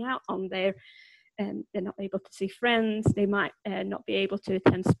missing out on there. They're not able to see friends. They might not be able to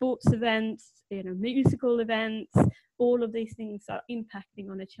attend sports events, musical events. All of these things are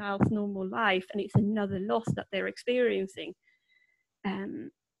impacting on a child's normal life, and it's another loss that they're experiencing.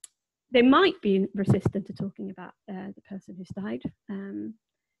 They might be resistant to talking about the person who's died.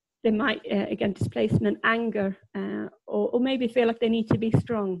 They might, again, displacement, anger, or maybe feel like they need to be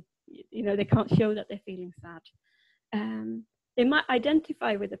strong. They can't show that they're feeling sad. They might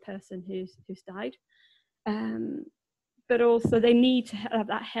identify with the person who's died, but also they need to have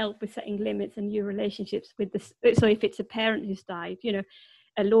that help with setting limits and new relationships with this. So if it's a parent who's died,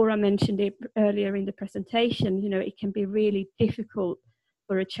 Laura mentioned it earlier in the presentation, it can be really difficult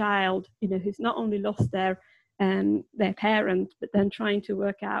for a child, who's not only lost their parent, but then trying to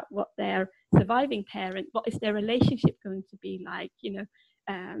work out what their surviving parent, what is their relationship going to be like,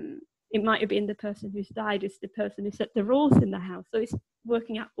 it might have been the person who's died is the person who set the rules in the house. So it's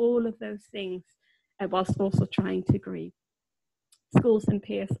working out all of those things whilst also trying to grieve. Schools and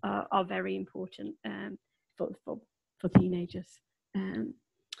peers are very important for teenagers.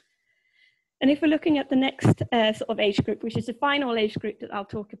 And if we're looking at the next sort of age group, which is the final age group that I'll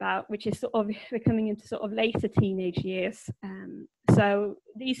talk about, which is we're coming into sort of later teenage years. So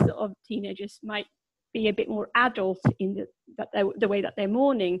these sort of teenagers might be a bit more adult in the way that they're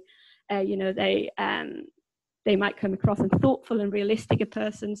mourning. They might come across as thoughtful and realistic a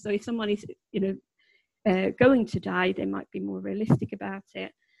person. So if someone is, going to die, they might be more realistic about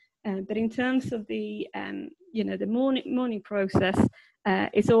it. But in terms of the mourning process,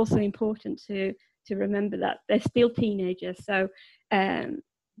 it's also important to remember that they're still teenagers. So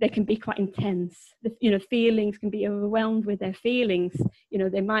they can be quite intense. Feelings can be overwhelmed with their feelings.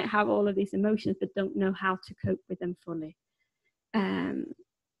 They might have all of these emotions, but don't know how to cope with them fully.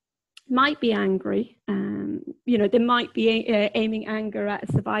 Might be angry. They might be aiming anger at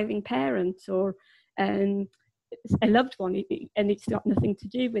a surviving parent or a loved one, and it's got nothing to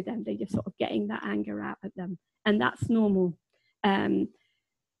do with them. They're just sort of getting that anger out at them, and that's normal. And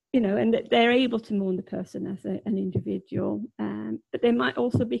they're able to mourn the person as an individual, but there might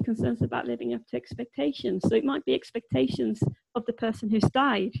also be concerns about living up to expectations. So it might be expectations of the person who's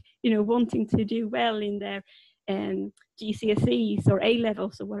died, wanting to do well in their GCSEs or A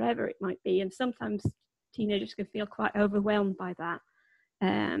levels or wherever it might be. And sometimes teenagers can feel quite overwhelmed by that.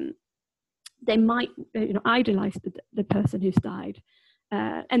 They might idolize the person who's died.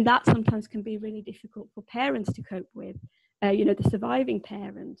 And that sometimes can be really difficult for parents to cope with. The surviving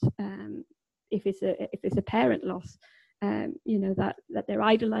parent, if it's a parent loss, that they're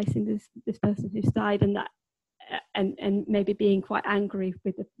idolizing this person who's died, and that and maybe being quite angry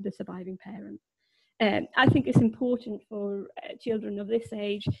with the surviving parent. I think it's important for children of this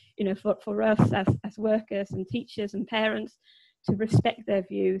age, for us as workers and teachers and parents, to respect their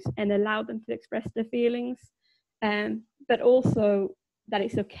views and allow them to express their feelings, but also that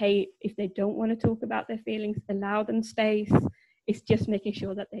it's okay if they don't want to talk about their feelings. Allow them space. It's just making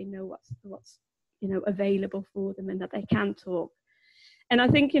sure that they know what's available for them and that they can talk. And I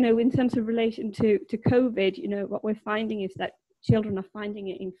think in terms of relation to COVID, what we're finding is that children are finding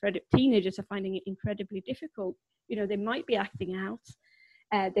it teenagers are finding it incredibly difficult. They might be acting out.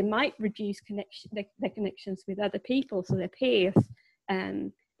 They might reduce their connections with other people, so their peers,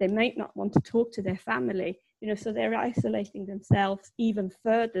 and they might not want to talk to their family, so they're isolating themselves even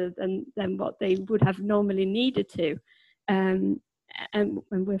further than what they would have normally needed to. And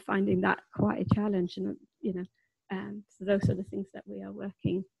we're finding that quite a challenge, so those are the things that we are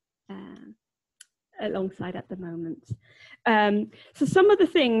working alongside at the moment. So some of the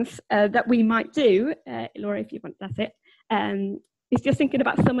things that we might do, Laura, if you want, that's it, is just thinking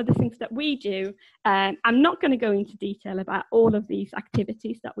about some of the things that we do. I'm not going to go into detail about all of these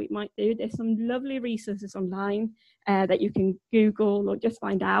activities that we might do. There's some lovely resources online that you can Google or just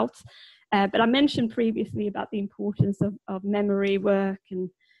find out. But I mentioned previously about the importance of memory work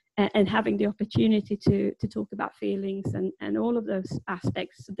and having the opportunity to talk about feelings and all of those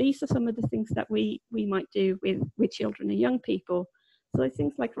aspects. So these are some of the things that we might do with children and young people. So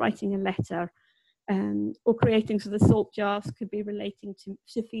things like writing a letter, or creating, so the salt jars could be relating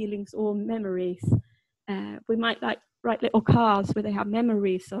to feelings or memories. We might like write little cards where they have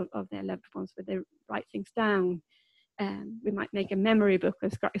memories of their loved ones, where they write things down. We might make a memory book, a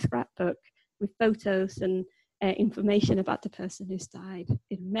scrapbook with photos and information about the person who's died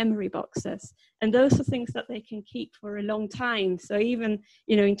in memory boxes. And those are things that they can keep for a long time. So even,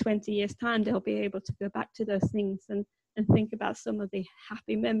 in 20 years' time, they'll be able to go back to those things and think about some of the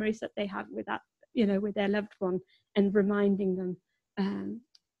happy memories that they have with that, with their loved one, and reminding them.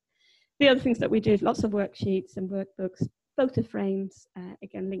 The other things that we do is lots of worksheets and workbooks, photo frames,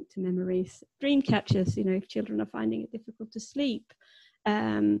 again, linked to memories, dream catchers, if children are finding it difficult to sleep.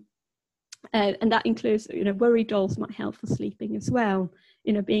 And that includes, worry dolls might help for sleeping as well.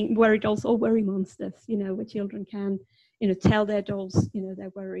 Being worry dolls or worry monsters, where children can, tell their dolls,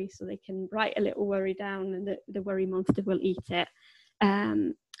 their worry, so they can write a little worry down and the worry monster will eat it.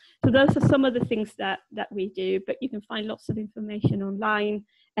 So those are some of the things that we do, but you can find lots of information online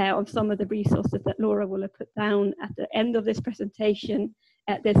on some of the resources that Laura will have put down at the end of this presentation.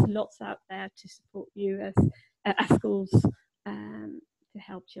 There's lots out there to support you as schools to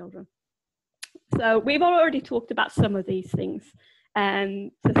help children. So we've already talked about some of these things.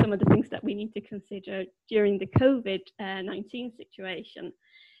 So some of the things that we need to consider during the COVID-19 situation,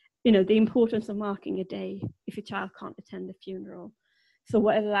 the importance of marking a day if your child can't attend the funeral. So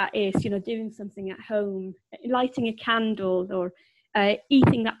whatever that is, doing something at home, lighting a candle, or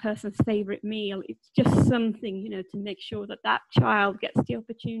eating that person's favorite meal. It's just something, to make sure that child gets the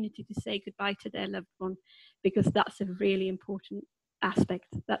opportunity to say goodbye to their loved one, because that's a really important aspect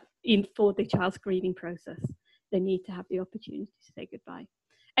for the child's grieving process. They need to have the opportunity to say goodbye.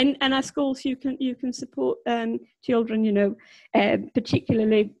 And as schools, you can support children,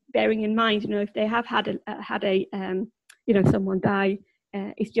 particularly bearing in mind, if they have had someone die.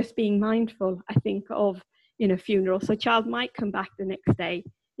 It's just being mindful, I think, of, funeral. So a child might come back the next day,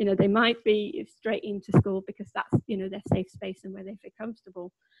 they might be straight into school because that's, their safe space and where they feel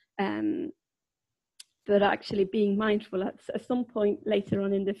comfortable. But actually being mindful at some point later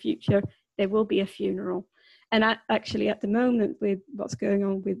on in the future, there will be a funeral. And actually at the moment with what's going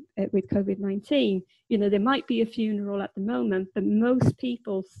on with COVID-19, there might be a funeral at the moment, but most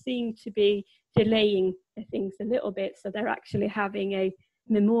people seem to be delaying things a little bit. So they're actually having a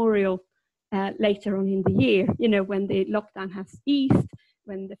memorial later on in the year, when the lockdown has eased,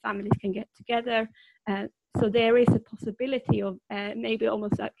 when the families can get together. So there is a possibility of maybe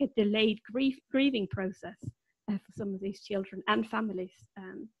almost like a delayed grieving process for some of these children and families.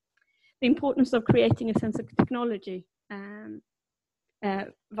 The importance of creating a sense of technology,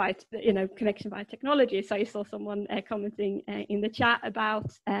 via, connection via technology. So I saw someone commenting in the chat about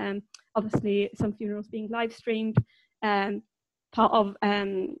obviously some funerals being live streamed. Part of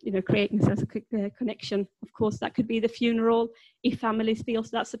creating a sense of connection. Of course, that could be the funeral if families feel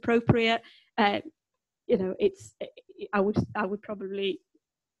that's appropriate. I would probably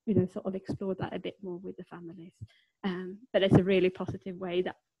sort of explore that a bit more with the families. But it's a really positive way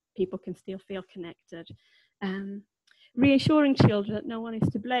that people can still feel connected. Reassuring children that no one is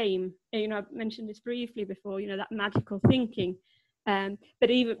to blame. I've mentioned this briefly before, that magical thinking. But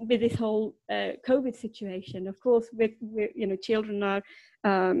even with this whole COVID situation, of course, children are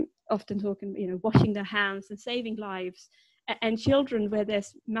often talking, washing their hands and saving lives. And children where there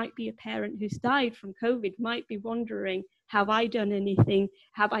might be a parent who's died from COVID might be wondering, have I done anything?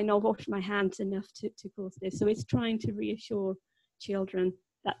 Have I not washed my hands enough to cause this? So it's trying to reassure children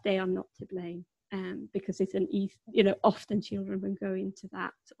that they are not to blame, because it's often children will go into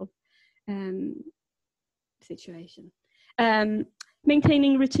that sort of situation.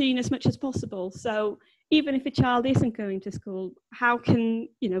 Maintaining routine as much as possible. So even if a child isn't going to school, how can,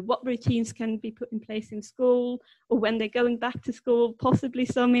 what routines can be put in place in school, or when they're going back to school, possibly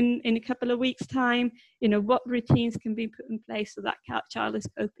some in a couple of weeks' time, what routines can be put in place so that child is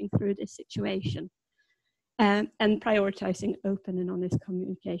coping through this situation. And prioritizing open and honest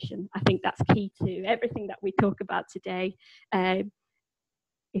communication. I think that's key to everything that we talk about today.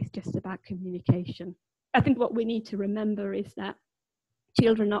 Is just about communication. I think what we need to remember is that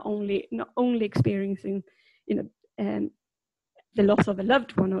children are not only experiencing, the loss of a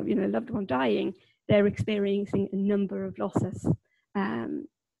loved one, or a loved one dying, they're experiencing a number of losses, and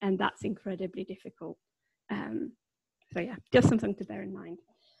that's incredibly difficult. So yeah, just something to bear in mind.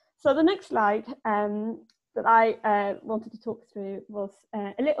 So the next slide that I wanted to talk through was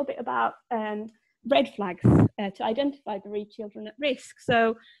a little bit about red flags to identify bereaved children at risk.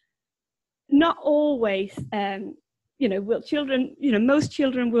 So not always, will children, most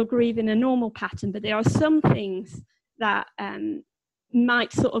children will grieve in a normal pattern, but there are some things that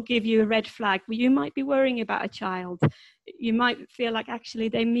might sort of give you a red flag. Well, you might be worrying about a child. You might feel like actually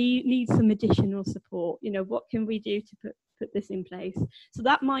they need some additional support. You know, what can we do to put this in place? So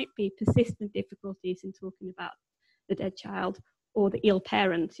that might be persistent difficulties in talking about the dead child or the ill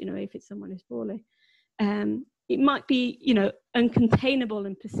parent, you know, if it's someone who's poorly. It might be, you know, uncontainable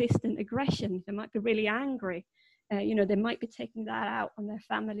and persistent aggression. They might be really angry. You know, they might be taking that out on their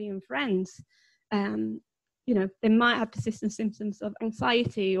family and friends. You know, they might have persistent symptoms of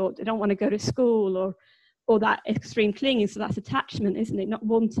anxiety, or they don't want to go to school, or that extreme clinging. So that's attachment, isn't it? Not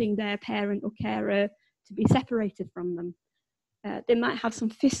wanting their parent or carer to be separated from them. They might have some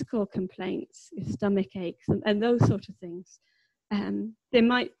physical complaints, stomach aches, and those sort of things. They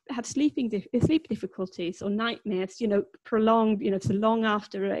might have sleep difficulties or nightmares, you know, prolonged, you know, so long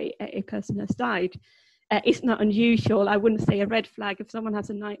after a person has died. It's not unusual. I wouldn't say a red flag if someone has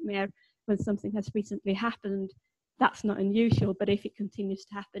a nightmare when something has recently happened. That's not unusual, but if it continues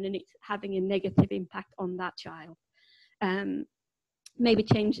to happen and it's having a negative impact on that child. Maybe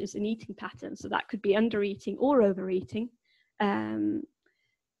changes in eating patterns, so that could be undereating or overeating.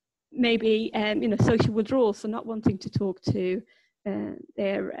 Maybe you know, social withdrawal, so not wanting to talk to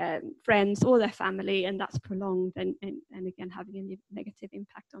their friends or their family, and that's prolonged and again having a negative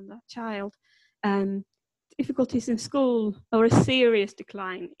impact on that child. Difficulties in school or a serious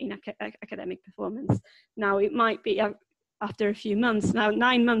decline in academic performance. Now it might be after a few months. Now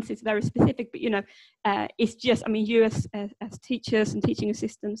 9 months is very specific, but you know, it's just, I mean, you as teachers and teaching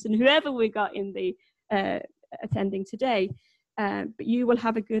assistants and whoever we got in the attending today, but you will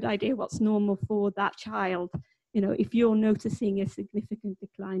have a good idea what's normal for that child. You know, if you're noticing a significant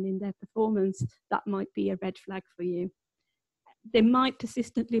decline in their performance, that might be a red flag for you. They might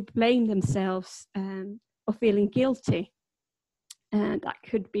persistently blame themselves or feeling guilty. And that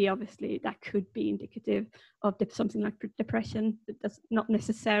could be, obviously, that could be indicative of something like depression. That does not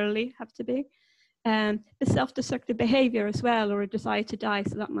necessarily have to be. The self-destructive behavior as well, or a desire to die.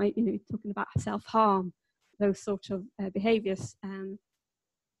 So that might, you know, talking about self-harm, those sort of behaviors.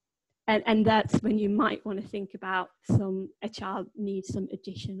 And that's when you might want to think about a child needs some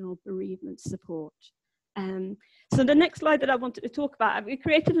additional bereavement support. So the next slide that I wanted to talk about, we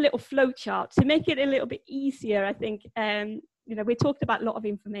created a little flow chart to make it a little bit easier, I think. You know, we talked about a lot of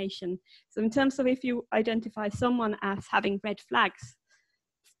information. So in terms of if you identify someone as having red flags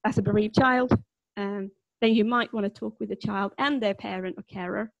as a bereaved child, then you might want to talk with the child and their parent or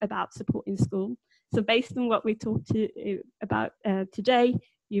carer about support in school. So based on what we talked about today,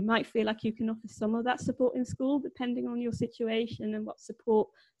 you might feel like you can offer some of that support in school, depending on your situation and what support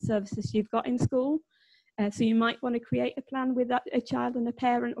services you've got in school. So you might want to create a plan with a child and a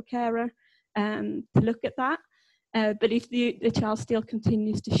parent or carer to look at that. But if the child still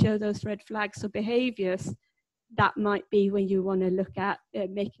continues to show those red flags or behaviours, that might be when you want to look at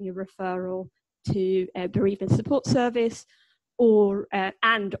making a referral to a bereavement support service, or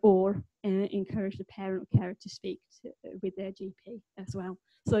encourage the parent or carer to speak with their GP as well.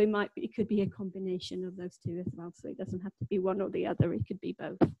 So it could be a combination of those two as well. So it doesn't have to be one or the other. It could be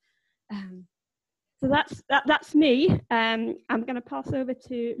both. So that's me. I'm going to pass over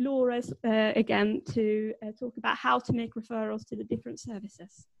to Laura again to talk about how to make referrals to the different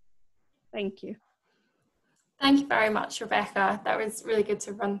services. Thank you. Thank you very much, Rebecca. That was really good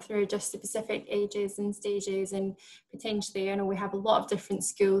to run through just the specific ages and stages, and potentially, I know we have a lot of different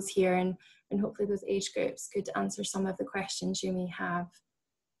schools here, and hopefully those age groups could answer some of the questions you may have.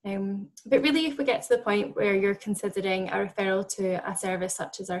 But really, if we get to the point where you're considering a referral to a service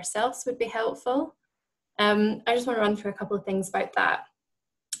such as ourselves would be helpful. I just want to run through a couple of things about that.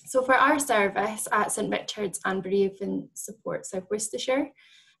 So for our service at St Richard's and Bereavement Support South Worcestershire,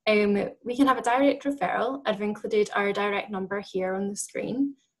 we can have a direct referral. I've included our direct number here on the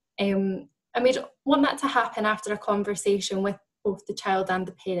screen. And we want that to happen after a conversation with both the child and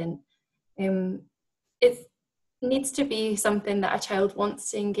the parent. It needs to be something that a child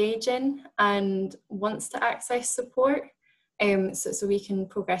wants to engage in and wants to access support. So we can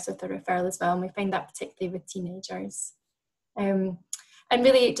progress with the referral as well, and we find that particularly with teenagers. And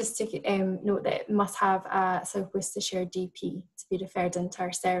really just to note that it must have a South Worcestershire DP to be referred into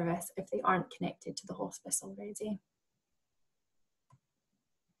our service if they aren't connected to the hospice already.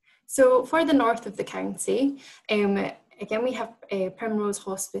 So for the north of the county, again, we have Primrose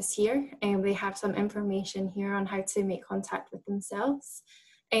Hospice here, and they have some information here on how to make contact with themselves.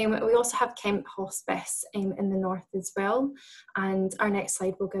 We also have Kemp Hospice in the north as well, and our next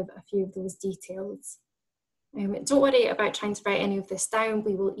slide will give a few of those details. Don't worry about trying to write any of this down.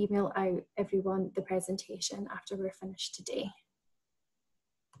 We will email out everyone the presentation after we're finished today.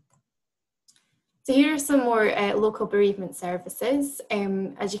 So here are some more local bereavement services.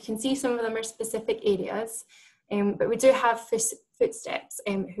 As you can see, some of them are specific areas, but we do have Footsteps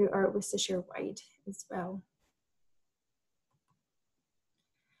who are Worcestershire wide as well.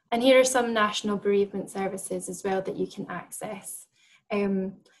 And here are some national bereavement services as well that you can access.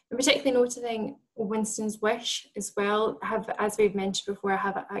 I'm particularly noting Winston's Wish as well have, as we've mentioned before,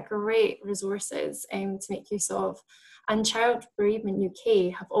 have a great resources to make use of. And Child Bereavement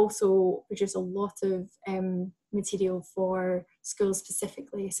UK have also produced a lot of material for schools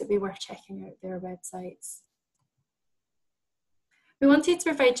specifically, so it'd be worth checking out their websites. We wanted to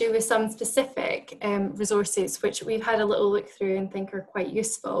provide you with some specific resources which we've had a little look through and think are quite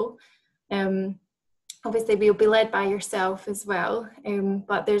useful. Obviously we'll be led by yourself as well,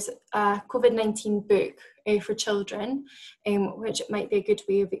 but there's a COVID-19 book for children, which might be a good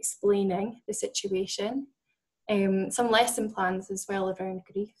way of explaining the situation. Some lesson plans as well around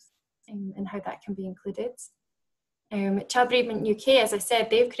grief and how that can be included. Child Bereavement UK, as I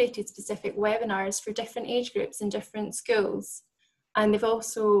said, they've created specific webinars for different age groups in different schools. And they've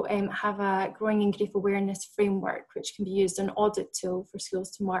also have a growing in grief awareness framework, which can be used as an audit tool for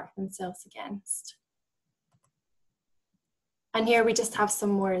schools to mark themselves against. And here we just have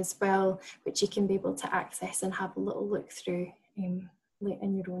some more as well, which you can be able to access and have a little look through in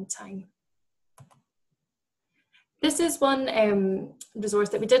your own time. This is one resource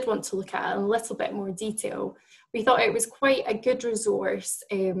that we did want to look at in a little bit more detail. We thought it was quite a good resource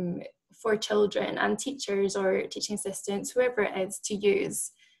for children and teachers or teaching assistants, whoever it is, to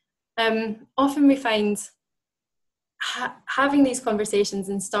use. Often we find having these conversations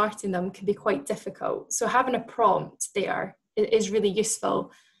and starting them can be quite difficult. So having a prompt there is really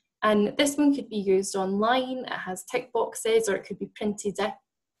useful. And this one could be used online. It has tick boxes, or it could be printed out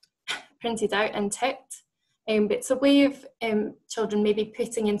and ticked. But it's a way of children maybe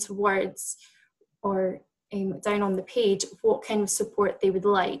putting into words or down on the page what kind of support they would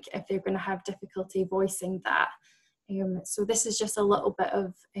like if they're going to have difficulty voicing that. So this is just a little bit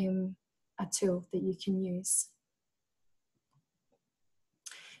of a tool that you can use.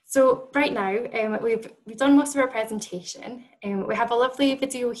 So right now, we've done most of our presentation. We have a lovely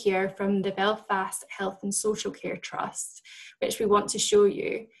video here from the Belfast Health and Social Care Trust, which we want to show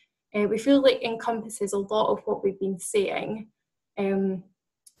you. We feel like encompasses a lot of what we've been saying.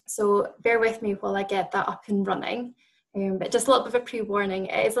 So bear with me while I get that up and running. But just a little bit of a pre-warning,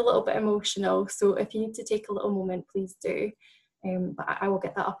 it is a little bit emotional, so if you need to take a little moment, please do. But I will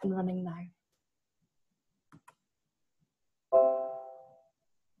get that up and running now.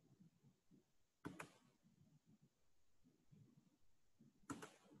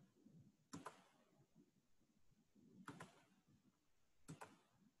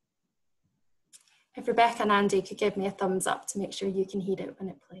 If Rebecca and Andy could give me a thumbs up to make sure you can hear it when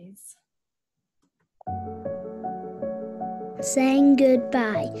it plays. Saying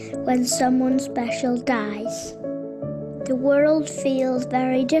goodbye when someone special dies. The world feels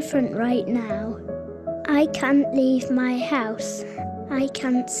very different right now. I can't leave my house. I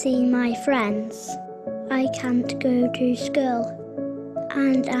can't see my friends. I can't go to school.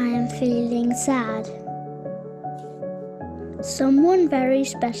 And I am feeling sad. Someone very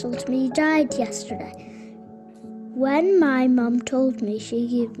special to me died yesterday. When my mum told me, she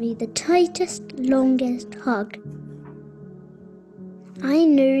gave me the tightest, longest hug. I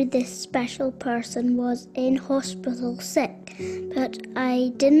knew this special person was in hospital sick, but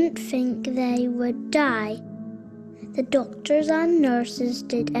I didn't think they would die. The doctors and nurses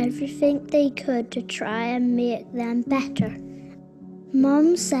did everything they could to try and make them better.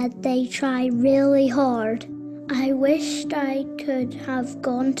 Mum said they tried really hard. I wished I could have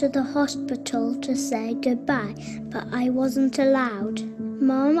gone to the hospital to say goodbye, but I wasn't allowed.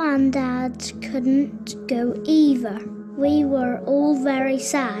 Mum and Dad couldn't go either. We were all very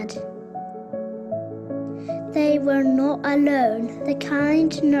sad. They were not alone. The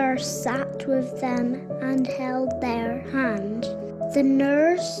kind nurse sat with them and held their hand. The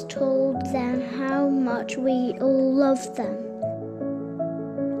nurse told them how much we all loved them.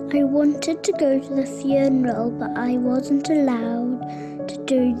 I wanted to go to the funeral, but I wasn't allowed to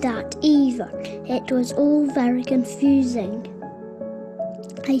do that either. It was all very confusing.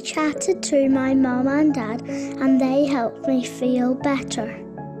 I chatted to my mum and dad, and they helped me feel better.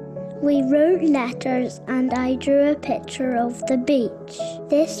 We wrote letters, and I drew a picture of the beach.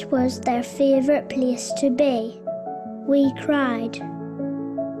 This was their favourite place to be. We cried.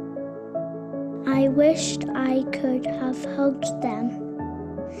 I wished I could have hugged them.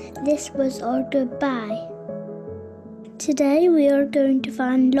 This was our goodbye. Today we are going to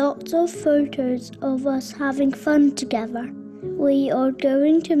find lots of photos of us having fun together. We are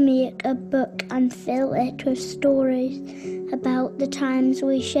going to make a book and fill it with stories about the times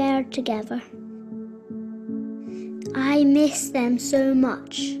we shared together. I miss them so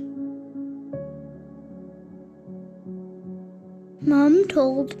much. Mum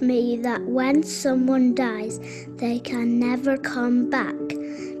told me that when someone dies, they can never come back.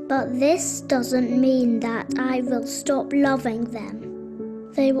 But this doesn't mean that I will stop loving them.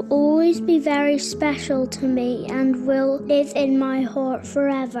 They will always be very special to me and will live in my heart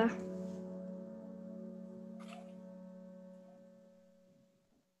forever.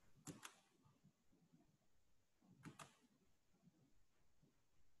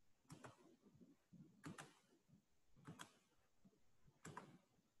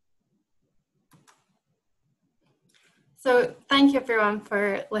 So thank you everyone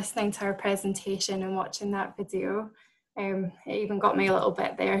for listening to our presentation and watching that video. It even got me a little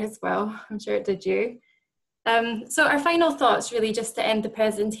bit there as well. I'm sure it did you. So our final thoughts, really, just to end the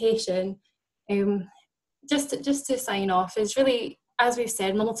presentation, just to sign off, is really, as we've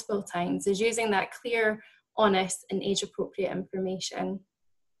said multiple times, is using that clear, honest and age-appropriate information.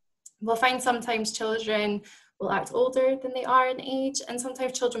 We'll find sometimes children will act older than they are in age, and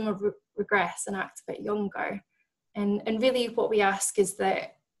sometimes children will regress and act a bit younger. And really what we ask is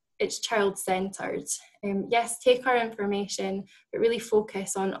that it's child-centred. Yes, take our information, but really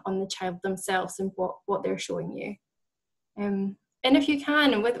focus on the child themselves and what they're showing you. And if you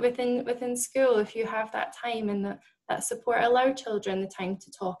can, within school, if you have that time and that support, allow children the time to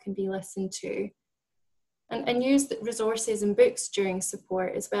talk and be listened to. And use the resources and books during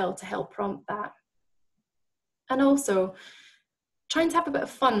support as well to help prompt that. And also, trying to have a bit of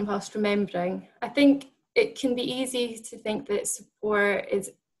fun whilst remembering. I think it can be easy to think that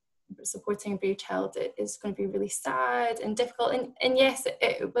supporting a bereaved child is going to be really sad and difficult, and yes,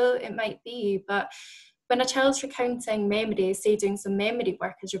 it might be, but when a child's recounting memories, say doing some memory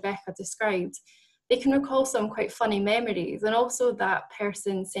work as Rebecca described, they can recall some quite funny memories, and also that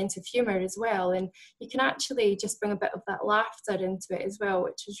person's sense of humour as well, and you can actually just bring a bit of that laughter into it as well,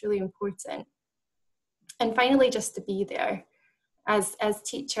 which is really important. And finally, just to be there. As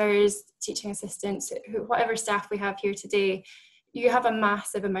teachers, teaching assistants, whatever staff we have here today, you have a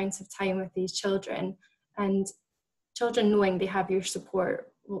massive amount of time with these children, and children knowing they have your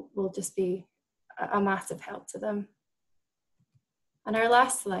support will just be a massive help to them. And our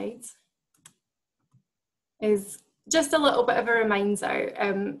last slide is just a little bit of a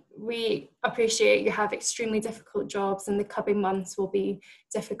reminder. We appreciate you have extremely difficult jobs and the coming months will be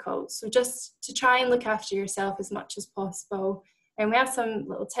difficult. So just to try and look after yourself as much as possible. And we have some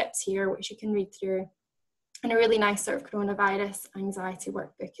little tips here which you can read through, and a really nice sort of coronavirus anxiety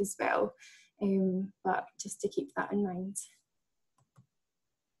workbook as well, but just to keep that in mind.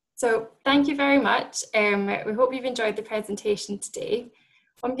 So thank you very much. We hope you've enjoyed the presentation today.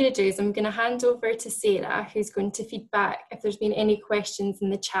 What I'm going to do is I'm going to hand over to Sarah, who's going to feed back if there's been any questions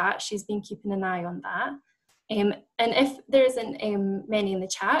in the chat. She's been keeping an eye on that. And if there isn't many in the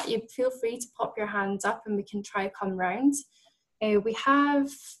chat, you feel free to pop your hands up and we can try come round. We have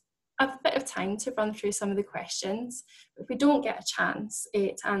a bit of time to run through some of the questions. If we don't get a chance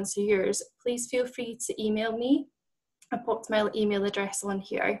to answer yours, please feel free to email me. I popped my email address on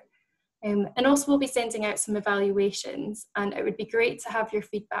here. And also we'll be sending out some evaluations, and it would be great to have your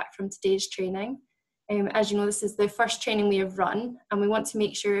feedback from today's training. As you know, this is the first training we have run, and we want to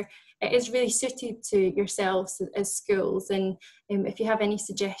make sure it is really suited to yourselves as schools, and if you have any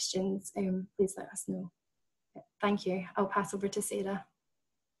suggestions, please let us know. Thank you. I'll pass over to Sarah.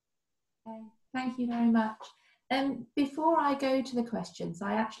 Okay, thank you very much. Before I go to the questions,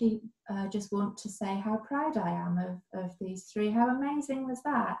 I actually just want to say how proud I am of these three. How amazing was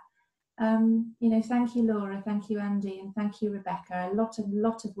that? You know, thank you, Laura, thank you, Andy, and thank you, Rebecca. A lot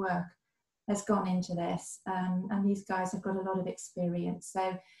of work has gone into this, and these guys have got a lot of experience.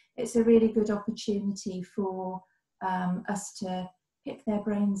 So it's a really good opportunity for us to pick their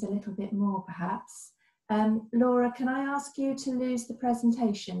brains a little bit more, perhaps. Laura, can I ask you to lose the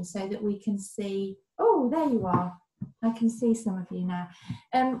presentation so that we can see? Oh, there you are. I can see some of you now.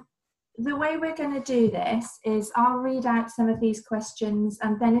 The way we're going to do this is I'll read out some of these questions,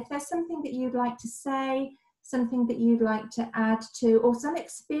 and then if there's something that you'd like to say, something that you'd like to add to, or some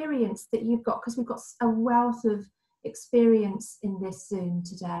experience that you've got, because we've got a wealth of experience in this Zoom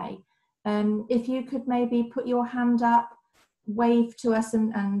today. If you could maybe put your hand up, wave to us,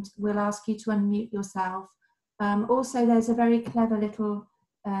 and we'll ask you to unmute yourself. Also, there's a very clever little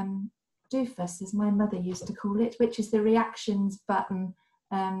doofus, as my mother used to call it, which is the reactions button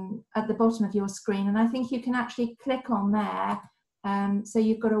at the bottom of your screen, and I think you can actually click on there, so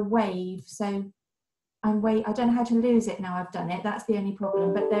you've got a wave. So I don't know how to lose it now I've done it. That's the only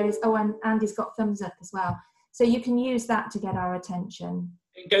problem. But there is, oh, and Andy's got thumbs up as well. So you can use that to get our attention.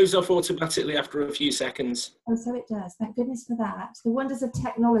 It goes off automatically after a few seconds. Oh, so it does. Thank goodness for that. The wonders of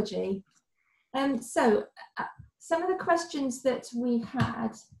technology. So some of the questions that we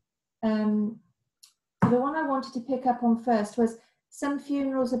had, the one I wanted to pick up on first was, some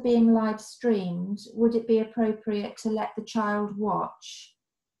funerals are being live streamed. Would it be appropriate to let the child watch?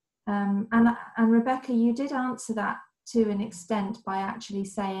 And Rebecca, you did answer that to an extent by actually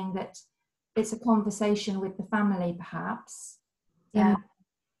saying that it's a conversation with the family, perhaps. Yeah.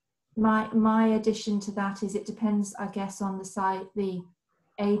 My addition to that is it depends, I guess, on the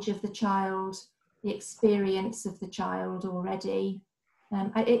age of the child, the experience of the child already.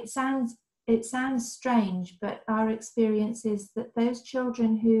 It sounds strange, but our experience is that those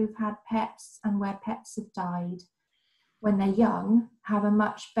children who've had pets and where pets have died when they're young have a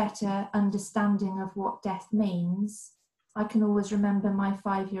much better understanding of what death means. I can always remember my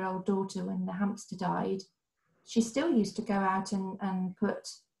 5-year-old daughter when the hamster died. She still used to go out and put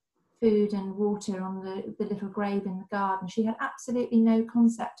food and water on the little grave in the garden. She had absolutely no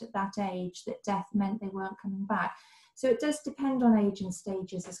concept at that age that death meant they weren't coming back. So it does depend on age and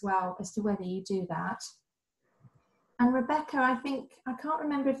stages as well as to whether you do that. And Rebecca, I can't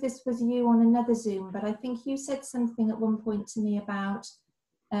remember if this was you on another Zoom, but I think you said something at one point to me about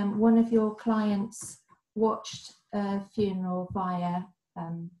one of your clients watched a funeral via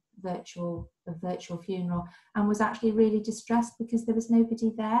virtual funeral and was actually really distressed because there was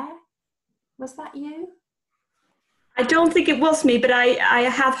nobody there. Was that you? I don't think it was me, but I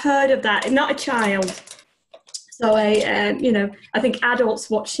have heard of that. Not a child. So I think adults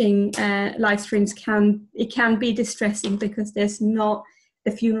watching live streams can be distressing because the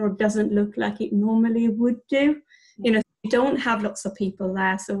funeral doesn't look like it normally would do. You know, you don't have lots of people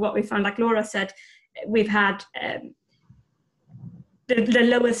there. So what we found, like Laura said, we've had the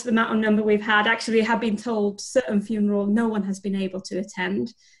lowest amount of number we've had. Actually, we have been told certain funeral no one has been able to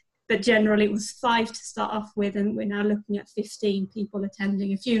attend, but generally it was 5 to start off with, and we're now looking at 15 people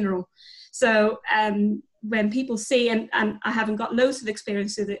attending a funeral. So when people see, and I haven't got loads of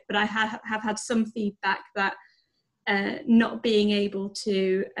experience with it, but I have had some feedback that not being able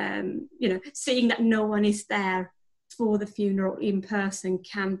to, seeing that no one is there for the funeral in person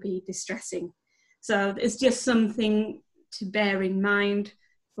can be distressing. So it's just something to bear in mind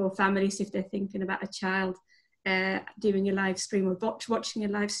for families if they're thinking about a child doing a live stream or watching a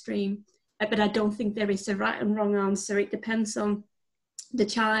live stream. But I don't think there is a right and wrong answer. It depends on the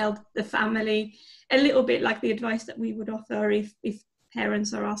child, the family, a little bit like the advice that we would offer if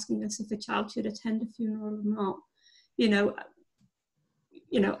parents are asking us if a child should attend a funeral or not.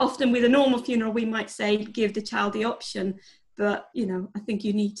 Often with a normal funeral, we might say give the child the option, but, I think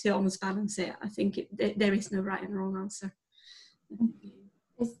you need to almost balance it. I think there is no right and wrong answer.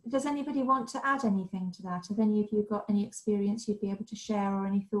 Does anybody want to add anything to that? Have any of you got any experience you'd be able to share or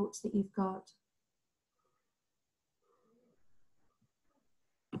any thoughts that you've got?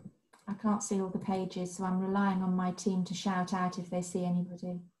 I can't see all the pages, so I'm relying on my team to shout out if they see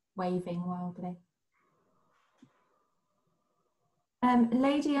anybody waving wildly.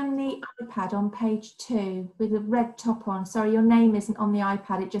 Lady on the iPad on page 2 with a red top on. Sorry, your name isn't on the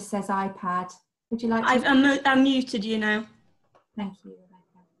iPad, it just says iPad. Would you like to? I'm muted you now. Thank you, Rebecca.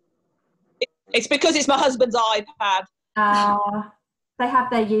 It's because it's my husband's iPad. They have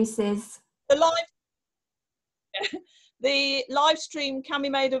their uses. The live stream can be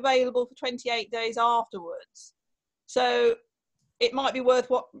made available for 28 days afterwards. So it might be worth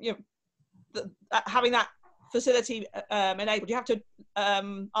having that facility enabled. You have to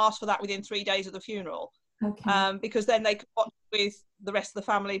ask for that within 3 days of the funeral. Okay. Because then they can watch with the rest of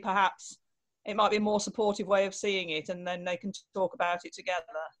the family, perhaps. It might be a more supportive way of seeing it, and then they can talk about it together.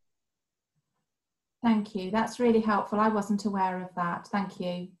 Thank you. That's really helpful. I wasn't aware of that. Thank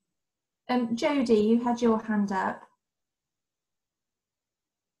you. Jodie, you had your hand up.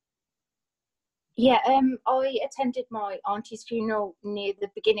 Yeah, I attended my auntie's funeral near the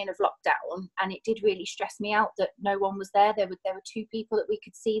beginning of lockdown, and it did really stress me out that no one was there. There were 2 people that we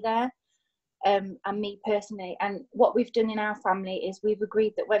could see there, and me personally. And what we've done in our family is we've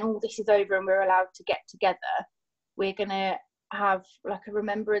agreed that when all this is over and we're allowed to get together, we're going to have like a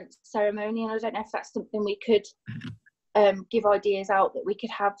remembrance ceremony. And I don't know if that's something we could give ideas out, that we could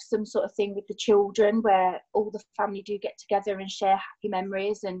have some sort of thing with the children where all the family do get together and share happy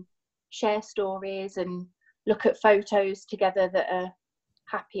memories and share stories and look at photos together that are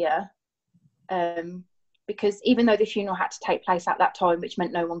happier, because even though the funeral had to take place at that time, which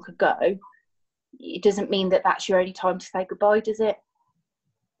meant no one could go, it doesn't mean that that's your only time to say goodbye, does it?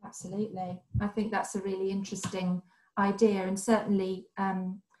 Absolutely. I think that's a really interesting idea, and certainly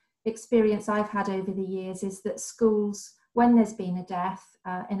experience I've had over the years is that schools, when there's been a death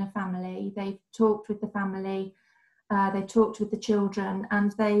in a family, they've talked with the family, they've talked with the children,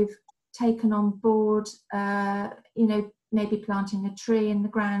 and they've taken on board, you know, maybe planting a tree in the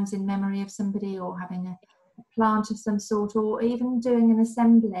grounds in memory of somebody, or having a plant of some sort, or even doing an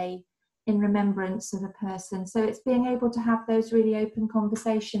assembly in remembrance of a person. So it's being able to have those really open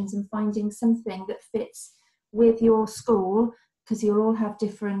conversations and finding something that fits with your school, because you'll all have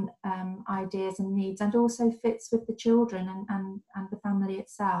different ideas and needs, and also fits with the children and the family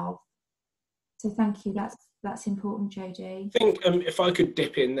itself. So thank you, that's important, Jodie. I think if I could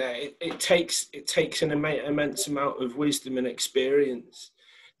dip in there, it takes an immense amount of wisdom and experience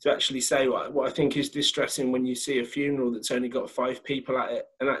to actually say what I think is distressing when you see a funeral that's only got 5 people at it,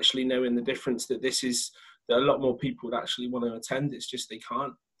 and actually knowing the difference that that a lot more people would actually want to attend. It's just they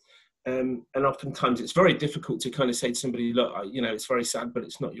can't. And oftentimes it's very difficult to kind of say to somebody, look, you know, it's very sad, but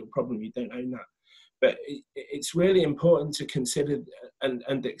it's not your problem. You don't own that. But it's really important to consider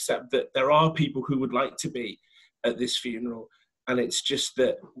and accept that there are people who would like to be at this funeral, and it's just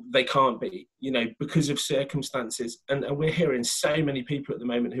that they can't be, you know, because of circumstances. And we're hearing so many people at the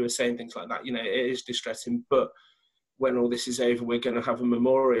moment who are saying things like that. You know, it is distressing, but when all this is over, we're going to have a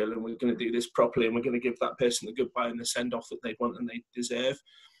memorial, and we're going to do this properly, and we're going to give that person the goodbye and the send-off that they want and they deserve.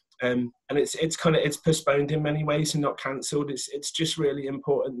 And it's postponed in many ways and not cancelled. It's just really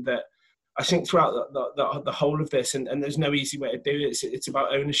important that I think throughout the whole of this, and there's no easy way to do it, it's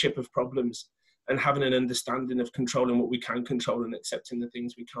about ownership of problems and having an understanding of controlling what we can control and accepting the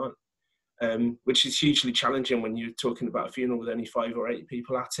things we can't, which is hugely challenging when you're talking about a funeral with only 5 or 8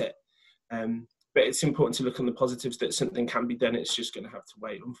 people at it. But it's important to look on the positives, that something can be done. It's just going to have to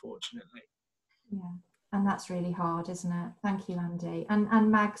wait, unfortunately. Yeah, and that's really hard, isn't it? Thank you, Andy.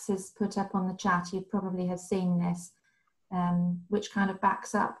 And Mags has put up on the chat, you probably have seen this, which kind of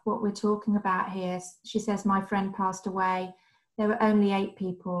backs up what we're talking about here. She says, my friend passed away. There were only 8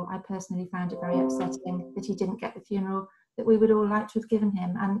 people. I personally found it very upsetting that he didn't get the funeral that we would all like to have given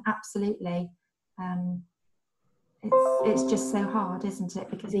him. And absolutely, it's just so hard, isn't it?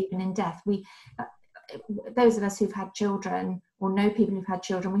 Because even in death, those of us who've had children or know people who've had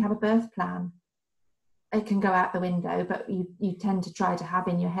children, we have a birth plan. It can go out the window, but you tend to try to have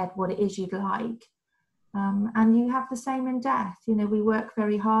in your head what it is you'd like. And you have the same in death. You know, we work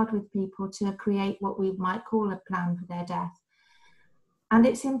very hard with people to create what we might call a plan for their death. And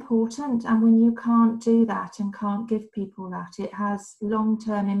it's important. And when you can't do that and can't give people that, it has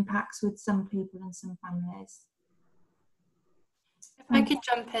long-term impacts with some people and some families. If I could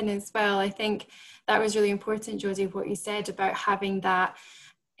jump in as well, I think that was really important, Jodie, what you said about having that.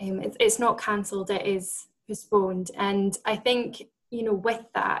 It's not cancelled, it is postponed. And I think, you know, with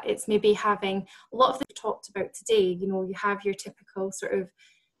that, it's maybe having a lot of the talked about today. You know, you have your typical sort of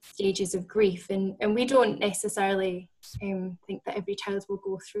stages of grief, and we don't necessarily think that every child will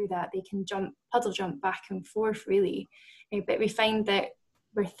go through that. They can puddle jump back and forth, really. But we find that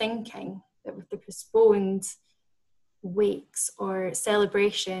we're thinking that with the postponed wakes or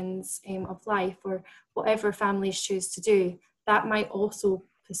celebrations of life, or whatever families choose to do, that might also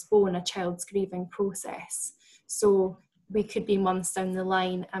postpone a child's grieving process. So we could be months down the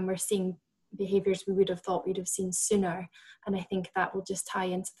line and we're seeing behaviours we would have thought we'd have seen sooner, and I think that will just tie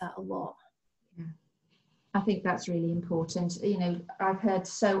into that a lot. Yeah, I think that's really important. You know, I've heard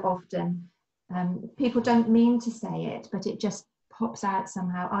so often, people don't mean to say it, but it just pops out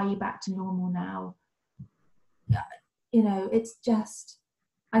somehow. Are you back to normal now? You know, it's just,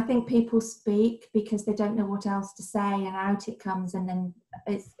 I think people speak because they don't know what else to say, and out it comes, and then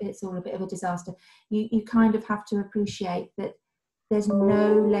it's all a bit of a disaster. You kind of have to appreciate that there's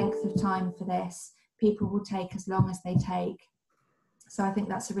no length of time for this. People will take as long as they take. So I think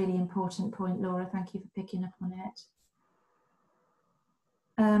that's a really important point, Laura. Thank you for picking up on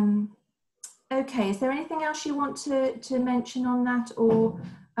it. Okay, is there anything else you want to mention on that? Or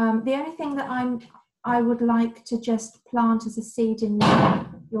the only thing that I would like to just plant as a seed in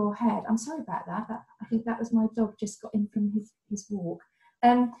your head. I'm sorry about that. I think that was my dog just got in from his walk.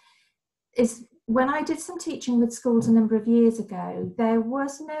 Is when I did some teaching with schools a number of years ago, there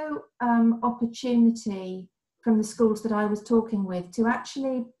was no opportunity from the schools that I was talking with to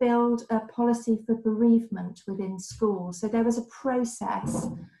actually build a policy for bereavement within schools. So there was a process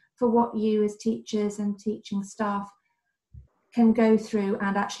for what you as teachers and teaching staff can go through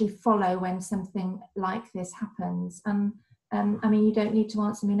and actually follow when something like this happens. I mean, you don't need to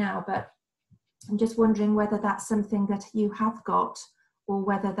answer me now, but I'm just wondering whether that's something that you have got, or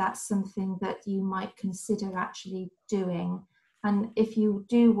whether that's something that you might consider actually doing And if you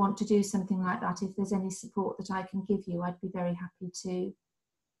do want to do something like that, if there's any support that I can give you, I'd be very happy to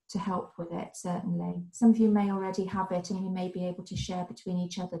help with it, certainly. Some of you may already have it and you may be able to share between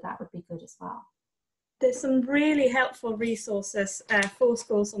each other. That would be good as well. There's some really helpful resources for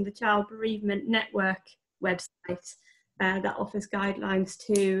schools on the Child Bereavement Network website that offers guidelines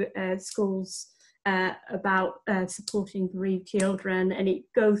to schools about supporting bereaved children, and it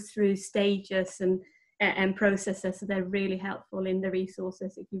goes through stages and processes, so they're really helpful in the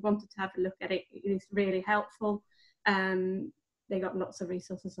resources. If you wanted to have a look at it, it is really helpful. They got lots of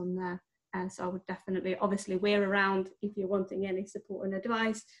resources on there. So I would definitely, obviously we're around if you're wanting any support and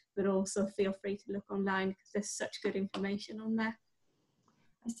advice, but also feel free to look online because there's such good information on there.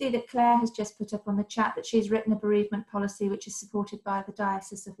 I see that Claire has just put up on the chat that she's written a bereavement policy which is supported by the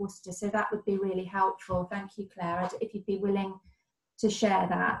Diocese of Worcester. So that would be really helpful. Thank you, Claire. If you'd be willing to share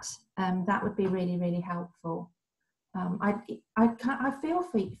that, that would be really, really helpful. I feel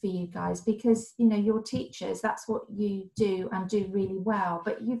for you guys because, you know, you're teachers, that's what you do and do really well,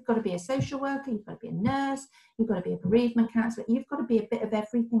 but you've got to be a social worker, you've got to be a nurse, you've got to be a bereavement counsellor, you've got to be a bit of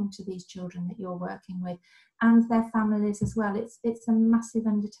everything to these children that you're working with and their families as well. It's a massive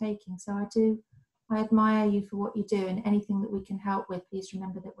undertaking, so I admire you for what you do, and anything that we can help with, please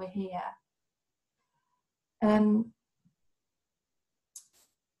remember that we're here.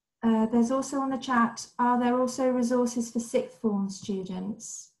 There's also on the chat, are there also resources for sixth form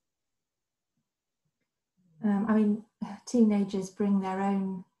students? I mean, teenagers bring their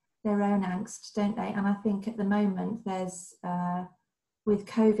own angst, don't they? And I think at the moment there's, with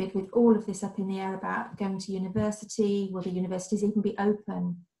COVID, with all of this up in the air about going to university, will the universities even be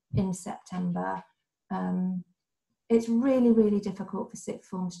open in September? It's really, really difficult for sixth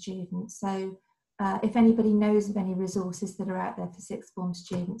form students. So if anybody knows of any resources that are out there for sixth form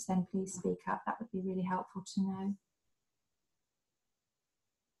students, then please speak up. That would be really helpful to know.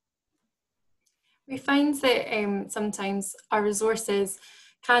 We find that sometimes our resources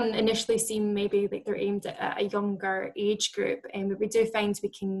can initially seem maybe like they're aimed at a younger age group, but we do find we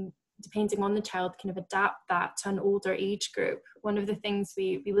can, depending on the child, kind of adapt that to an older age group. One of the things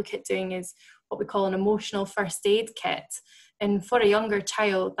we look at doing is what we call an emotional first aid kit. And for a younger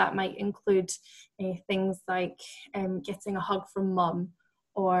child, that might include things like getting a hug from mum,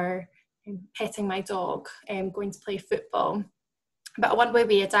 or petting my dog, going to play football. But one way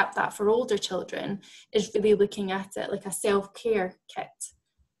we adapt that for older children is really looking at it like a self-care kit.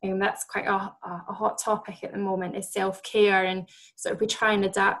 That's quite a hot topic at the moment, is self-care, and sort of we try and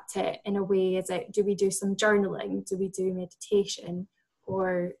adapt it in a way. Is it, do we do some journaling? Do we do meditation?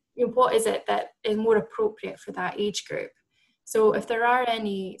 Or, you know, what is it that is more appropriate for that age group? So if there are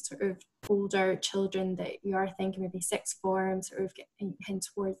any sort of older children that you are thinking maybe sixth form, sort of getting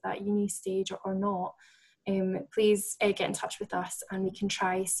towards that uni stage or not, please get in touch with us and we can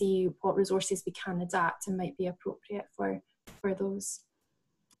try see what resources we can adapt and might be appropriate for those.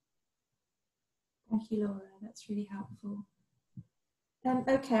 Thank you, Laura. That's really helpful.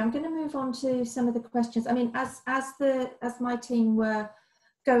 Okay, I'm going to move on to some of the questions. I mean, as my team were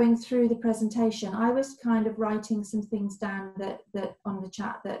going through the presentation, I was kind of writing some things down that on the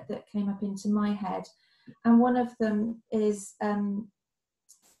chat that came up into my head, and one of them is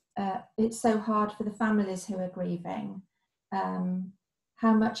it's so hard for the families who are grieving.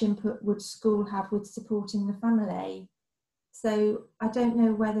 How much input would school have with supporting the family? So I don't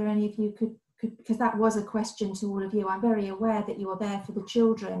know whether any of you could, because that was a question to all of you. I'm very aware that you're there for the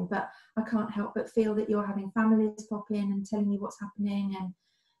children, but I can't help but feel that you're having families pop in and telling you what's happening, and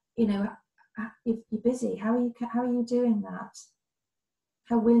you know, if you're busy, how are you doing that?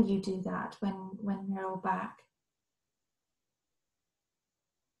 How will you do that when they're all back?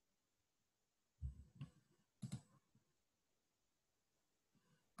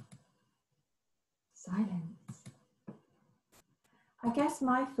 Silence. I guess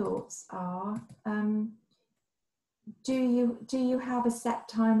my thoughts are, do you have a set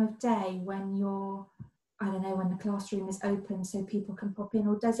time of day when you're, I don't know, when the classroom is open so people can pop in,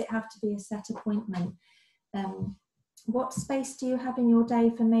 or does it have to be a set appointment? What space do you have in your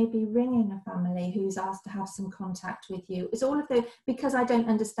day for maybe ringing a family who's asked to have some contact with you? It's all of the, because I don't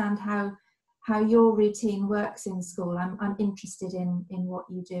understand how your routine works in school. I'm interested in what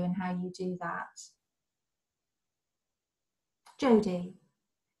you do and how you do that. Jodie.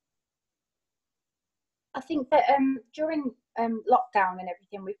 I think that during lockdown and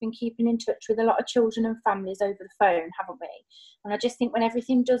everything, we've been keeping in touch with a lot of children and families over the phone, haven't we? And I just think when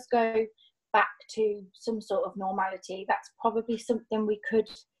everything does go back to some sort of normality, that's probably something we could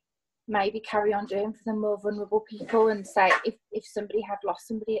maybe carry on doing for the more vulnerable people, and say if somebody had lost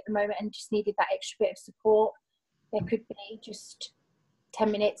somebody at the moment and just needed that extra bit of support, there could be just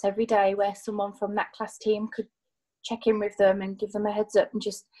 10 minutes every day where someone from that class team could check in with them and give them a heads up, and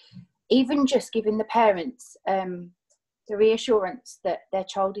just giving the parents the reassurance that their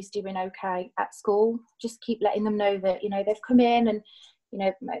child is doing okay at school. Just keep letting them know that, you know, they've come in and, you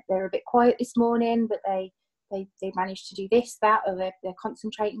know, they're a bit quiet this morning, but they managed to do this, that, or they're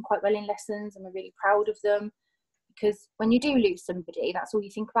concentrating quite well in lessons, and we're really proud of them. Because when you do lose somebody, that's all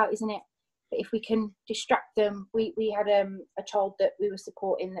you think about, isn't it? But if we can distract them, we had a child that we were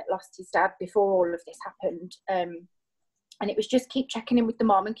supporting that lost his dad before all of this happened, and it was just keep checking in with the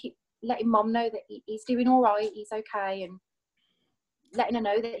mom and keep letting mom know that he's doing all right, he's okay, and letting her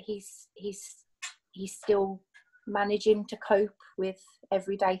know that he's still managing to cope with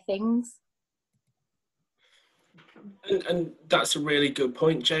everyday things. And that's a really good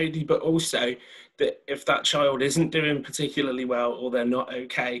point, Jodie, but also that if that child isn't doing particularly well, or they're not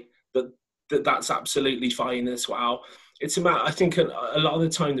okay, that's absolutely fine as well. It's about, I think, a lot of the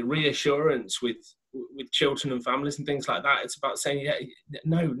time, the reassurance with children and families and things like that, it's about saying, yeah,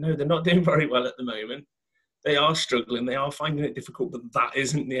 no, they're not doing very well at the moment. They are struggling, they are finding it difficult, but that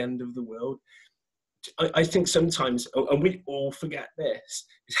isn't the end of the world. I think sometimes, and we all forget this,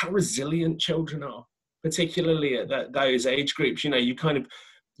 is how resilient children are, particularly at those age groups. You know, you kind of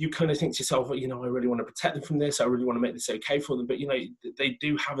think to yourself, well, you know, I really want to protect them from this, I really want to make this okay for them, but, you know, they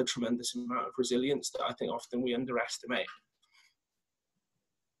do have a tremendous amount of resilience that I think often we underestimate.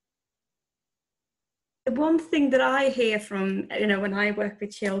 The one thing that I hear from, you know, when I work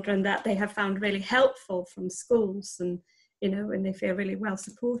with children that they have found really helpful from schools, and, you know, when they feel really well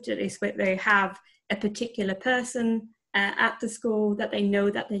supported, is that they have a particular person at the school that they know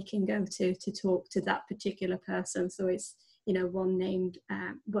that they can go to talk to that particular person. So it's, you know, one named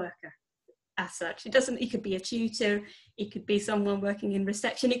worker as such. It could be a tutor, it could be someone working in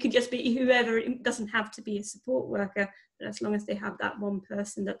reception, it could just be whoever. It doesn't have to be a support worker, but as long as they have that one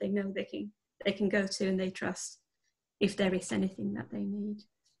person that they know they can go to and they trust if there is anything that they need.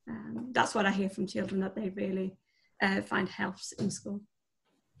 That's what I hear from children, that they really find helps in school.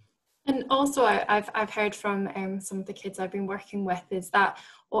 And also I've heard from some of the kids I've been working with, is that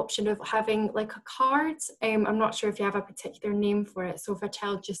option of having like a card. I'm not sure if you have a particular name for it. So if a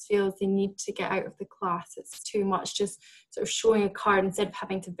child just feels they need to get out of the class, it's too much, just sort of showing a card instead of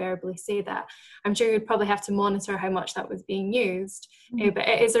having to verbally say that. I'm sure you'd probably have to monitor how much that was being used, but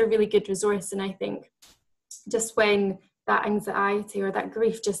it is a really good resource. And I think just when that anxiety or that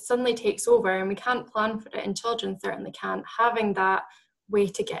grief just suddenly takes over and we can't plan for it, and children certainly can't, having that way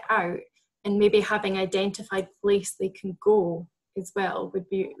to get out and maybe having identified place they can go as well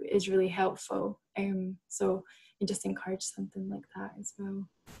is really helpful. So I just encourage something like that as well.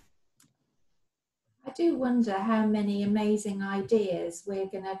 I do wonder how many amazing ideas we're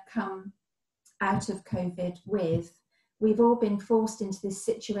going to come out of COVID with. We've all been forced into this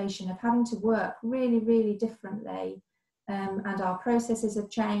situation of having to work really, really differently, and our processes have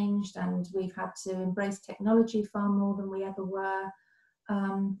changed, and we've had to embrace technology far more than we ever were.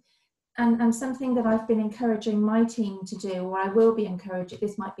 And something that I've been encouraging my team to do, or I will be encouraging,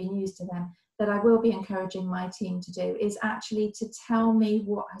 this might be news to them, that I will be encouraging my team to do, is actually to tell me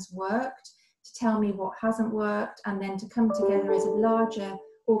what has worked, to tell me what hasn't worked, and then to come together as a larger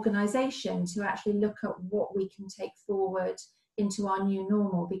organisation to actually look at what we can take forward into our new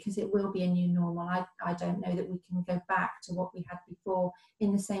normal, because it will be a new normal. I don't know that we can go back to what we had before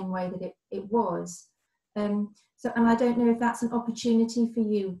in the same way that it was. And I don't know if that's an opportunity for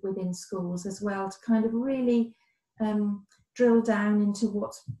you within schools as well, to kind of really drill down into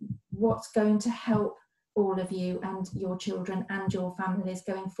what's going to help all of you and your children and your families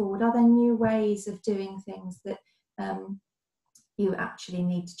going forward. Are there new ways of doing things that you actually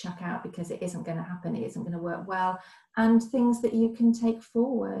need to chuck out because it isn't going to happen, it isn't going to work well, and things that you can take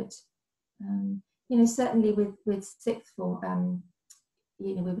forward? You know, certainly with sixth form,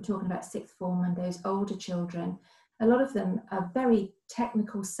 you know, we were talking about sixth form and those older children, a lot of them are very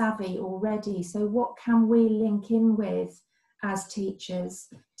technical savvy already. So what can we link in with as teachers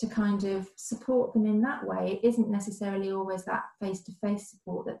to kind of support them in that way? It isn't necessarily always that face-to-face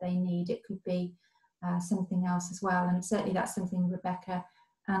support that they need. It could be something else as well. And certainly that's something Rebecca,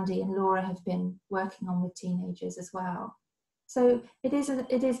 Andy and Laura have been working on with teenagers as well. So it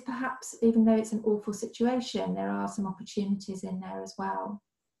is perhaps, even though it's an awful situation, there are some opportunities in there as well.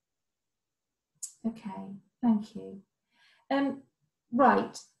 Okay, thank you.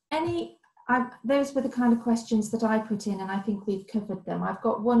 Right, those were the kind of questions that I put in, and I think we've covered them. I've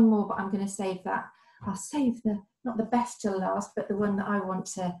got one more, but I'm going to save that. I'll save not the best till last, but the one that I want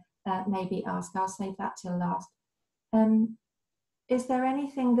to maybe ask, I'll save that till last. is there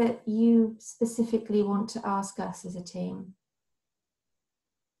anything that you specifically want to ask us as a team?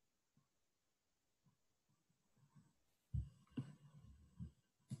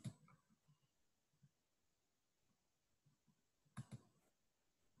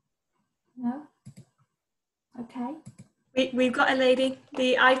 No? Okay. We've got a lady,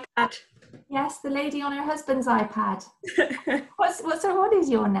 the iPad. Yes, the lady on her husband's iPad. What is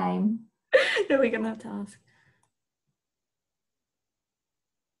your name? No, we're going to have to ask.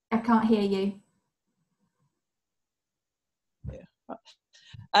 I can't hear you.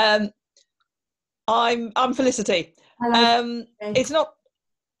 Yeah. I'm Felicity. It's not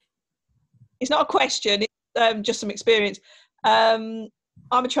a question. It's just some experience. I'm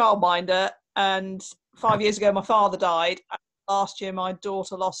a childminder, and 5 years ago my father died. Last year my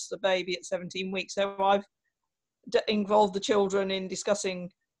daughter lost a baby at 17 weeks. So I've involved the children in discussing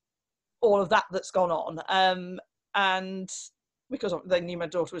all of that that's gone on. And because they knew my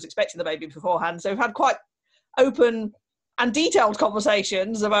daughter was expecting the baby beforehand, so we've had quite open and detailed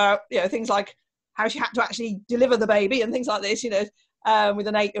conversations about, you know, things like how she had to actually deliver the baby and things like this, you know, with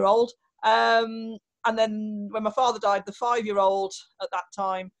an 8-year-old. And then when my father died, the 5-year-old at that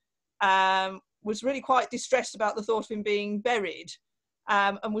time was really quite distressed about the thought of him being buried,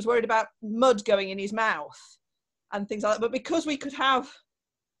 and was worried about mud going in his mouth and things like that. But because we could have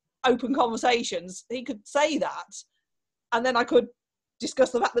open conversations, he could say that, and then I could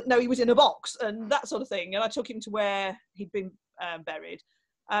discuss the fact that no, he was in a box and that sort of thing. And I took him to where he'd been buried.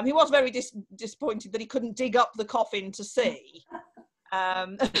 He was very disappointed that he couldn't dig up the coffin to see,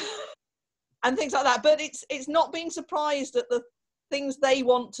 and things like that. But it's not being surprised at the things they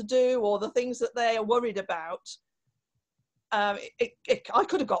want to do or the things that they are worried about. I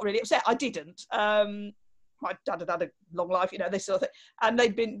could have got really upset. I didn't. My dad had had a long life, you know, this sort of thing,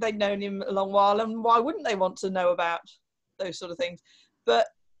 and they'd known him a long while, and why wouldn't they want to know about those sort of things? But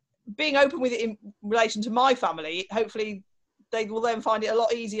being open with it in relation to my family, hopefully they will then find it a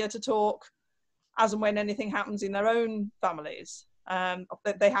lot easier to talk as and when anything happens in their own families.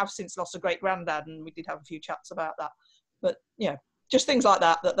 They have since lost a great granddad, and we did have a few chats about that. But you know, just things like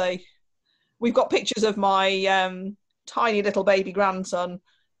that. We've got pictures of my tiny little baby grandson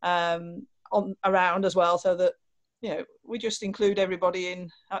around as well, so that, you know, we just include everybody in,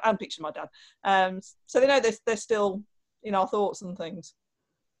 and pictures of my dad, so they know they're still in our thoughts and things.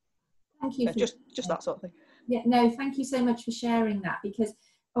 Thank you. So just that sort of thing. Yeah, no, thank you so much for sharing that, because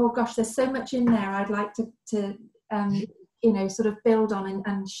oh gosh, there's so much in there I'd like to you know, sort of build on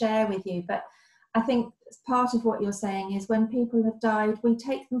and share with you. But I think part of what you're saying is when people have died, we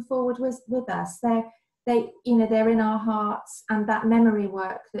take them forward with us. They you know, they're in our hearts, and that memory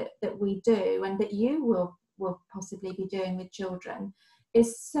work that we do and that you will possibly be doing with children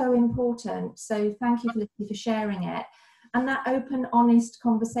is so important. So thank you, Felicity, for sharing it, and that open, honest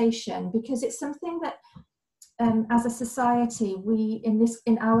conversation, because it's something that as a society, we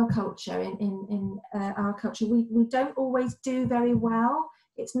in our culture, our culture, we don't always do very well.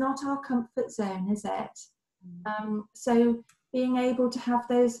 It's not our comfort zone, is it? So being able to have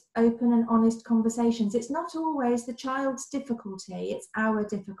those open and honest conversations, it's not always the child's difficulty, it's our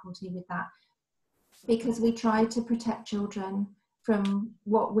difficulty with that, because we try to protect children from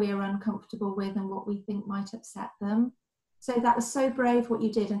what we're uncomfortable with and what we think might upset them. So that was so brave what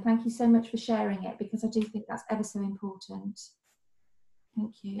you did, and thank you so much for sharing it, because I do think that's ever so important.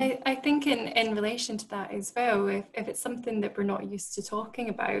 Thank you. I think in relation to that as well, if it's something that we're not used to talking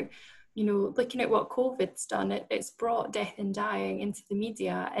about, you know, looking at what COVID's done, it's brought death and dying into the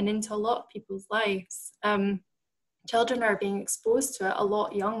media and into a lot of people's lives. Children are being exposed to it a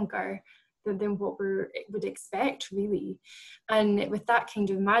lot younger than what we would expect, really. And with that kind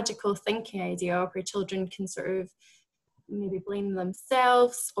of magical thinking idea where children can sort of maybe blame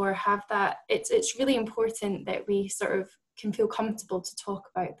themselves or have that, it's really important that we sort of can feel comfortable to talk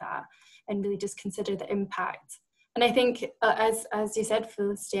about that and really just consider the impact. And I think as you said,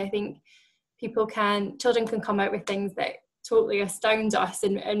 Felicity, I think children can come out with things that totally astound us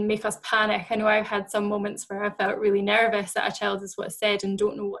and make us panic. I know I've had some moments where I felt really nervous that a child is what's said and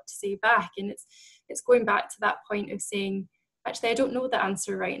don't know what to say back, and it's going back to that point of saying, actually, I don't know the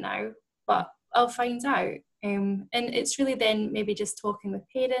answer right now, but I'll find out. And it's really then maybe just talking with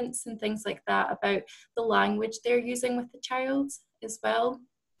parents and things like that about the language they're using with the child as well,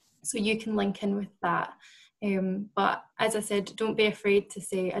 so you can link in with that. But as I said, don't be afraid to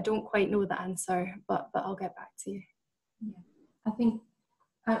say, I don't quite know the answer, but I'll get back to you. Yeah, I think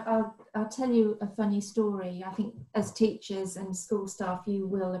I'll tell you a funny story. I think as teachers and school staff, you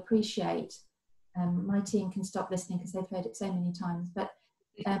will appreciate. My team can stop listening because they've heard it so many times. But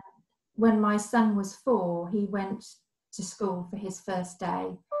when my son was 4, he went to school for his first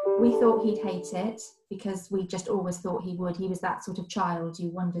day. We thought he'd hate it because we just always thought he would. He was that sort of child. You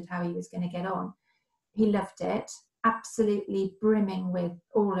wondered how he was going to get on. He loved it, absolutely brimming with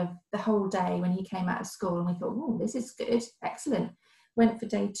all of the whole day when he came out of school. And we thought, oh, this is good, excellent. Went for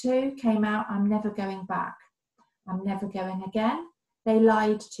day 2, came out, I'm never going back. I'm never going again. They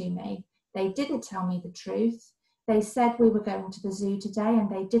lied to me. They didn't tell me the truth. They said we were going to the zoo today and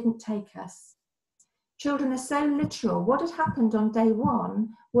they didn't take us. Children are so literal. What had happened on day 1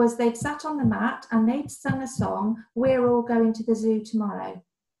 was they'd sat on the mat and they'd sung a song, we're all going to the zoo tomorrow.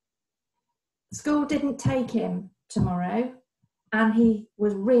 School didn't take him tomorrow, and he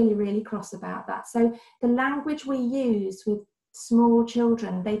was really, really cross about that. So the language we use with small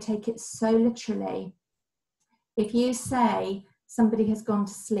children, they take it so literally. If you say somebody has gone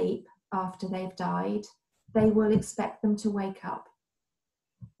to sleep after they've died, they will expect them to wake up.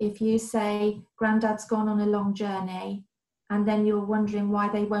 If you say granddad's gone on a long journey and then you're wondering why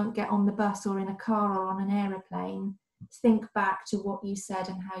they won't get on the bus or in a car or on an aeroplane, think back to what you said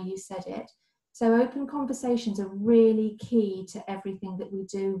and how you said it. So open conversations are really key to everything that we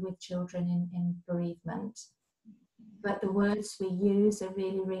do with children in bereavement. But the words we use are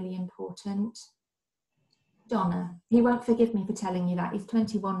really, really important. Donna, he won't forgive me for telling you that. He's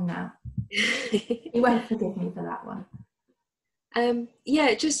 21 now. He won't forgive me for that one.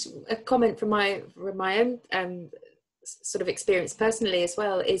 Yeah, just a comment from my own sort of experience personally as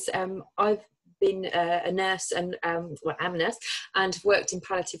well is I've been a nurse and well, I'm a nurse and worked in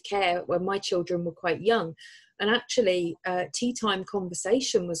palliative care when my children were quite young. And actually, tea time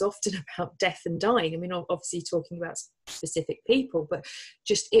conversation was often about death and dying. I mean, obviously talking about specific people, but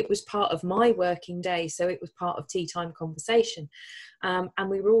just it was part of my working day. So it was part of tea time conversation. And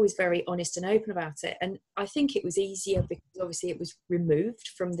we were always very honest and open about it. And I think it was easier because obviously it was removed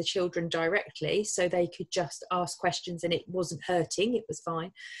from the children directly. So they could just ask questions and it wasn't hurting, it was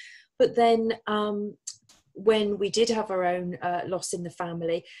fine. But then when we did have our own loss in the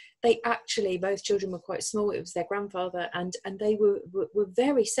family, they actually, both children were quite small, it was their grandfather, and they were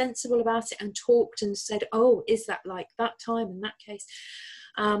very sensible about it and talked and said, oh, is that like that time in that case?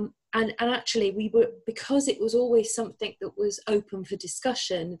 And actually we were, because it was always something that was open for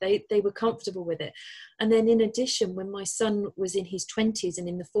discussion, they were comfortable with it. And then in addition, when my son was in his 20s and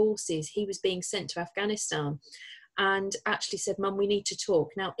in the forces, he was being sent to Afghanistan and actually said, Mum, we need to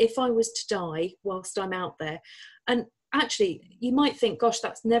talk. Now, if I was to die whilst I'm out there, and actually you might think, gosh,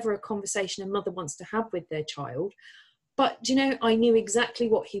 that's never a conversation a mother wants to have with their child. But, you know, I knew exactly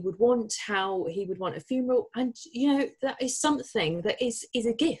what he would want, how he would want a funeral. And, you know, that is something that is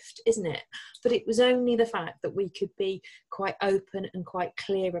a gift, isn't it? But it was only the fact that we could be quite open and quite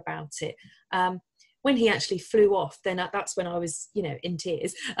clear about it. When he actually flew off, then that's when I was, you know, in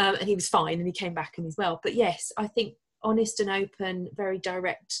tears, and he was fine and he came back and he's well. But yes, I think honest and open, very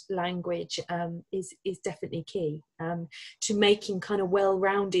direct language is definitely key to making kind of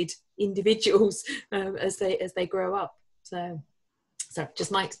well-rounded individuals as they grow up. So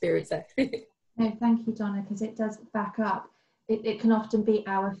just my experience there. No, thank you, Donna, because it does back up. It can often be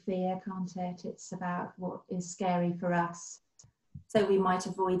our fear, can't it? It's about what is scary for us. So we might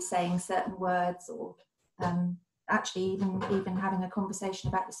avoid saying certain words or actually even having a conversation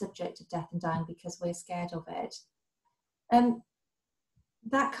about the subject of death and dying because we're scared of it.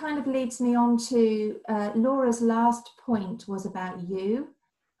 That kind of leads me on to Laura's last point was about you.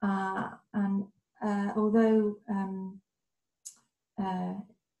 And although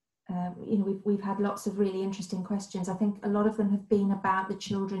you know, we've had lots of really interesting questions, I think a lot of them have been about the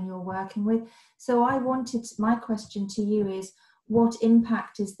children you're working with. So my question to you is, what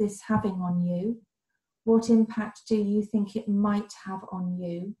impact is this having on you? What impact do you think it might have on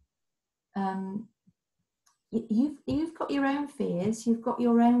you? You've got your own fears, you've got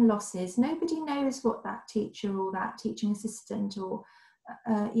your own losses. Nobody knows what that teacher or that teaching assistant or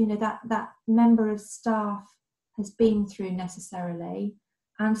you know, that member of staff has been through necessarily.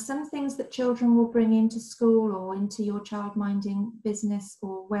 And some things that children will bring into school or into your childminding business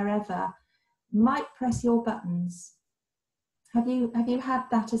or wherever might press your buttons. Have you had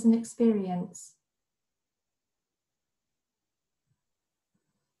that as an experience?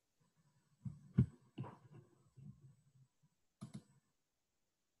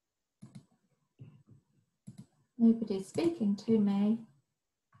 Nobody's speaking to me.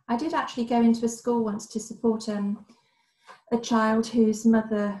 I did actually go into a school once to support a child whose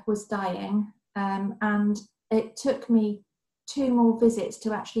mother was dying, and it took me 2 more visits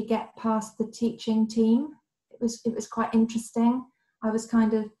to actually get past the teaching team. It was quite interesting. I was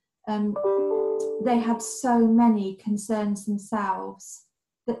kind of, they had so many concerns themselves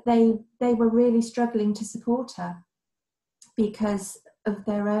that they were really struggling to support her. because of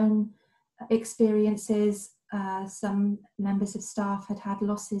their own experiences. Some members of staff had had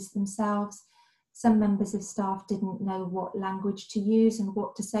losses themselves. Some members of staff didn't know what language to use and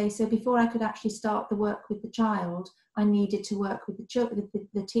what to say. So before I could actually start the work with the child, I needed to work with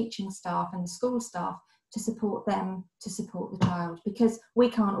the teaching staff and the school staff to support them, to support the child, because we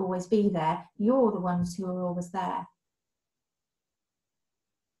can't always be there. You're the ones who are always there.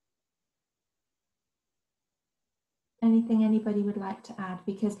 Anything anybody would like to add?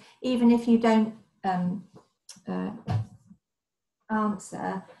 Because even if you don't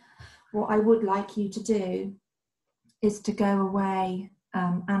answer, what I would like you to do is to go away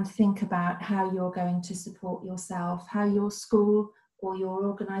and think about how you're going to support yourself, how your school or your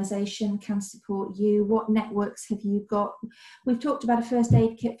organisation can support you. What networks have you got? We've talked about a first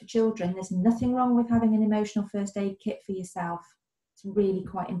aid kit for children. There's nothing wrong with having an emotional first aid kit for yourself. It's really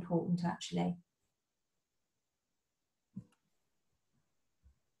quite important, actually.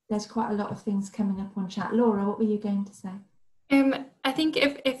 There's quite a lot of things coming up on chat. Laura, what were you going to say? I think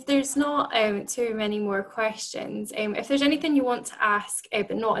if there's not too many more questions, if there's anything you want to ask,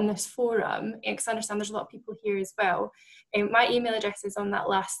 but not in this forum, because I understand there's a lot of people here as well, my email address is on that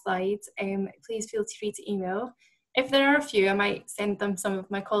last slide. Please feel free to email. If there are a few, I might send them some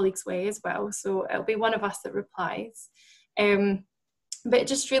of my colleagues' way as well, so it'll be one of us that replies. But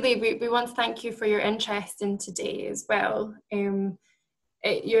just really, we want to thank you for your interest in today as well.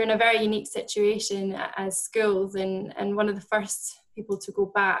 You're in a very unique situation as schools, and one of the first people to go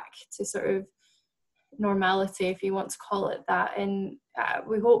back to sort of normality, if you want to call it that. And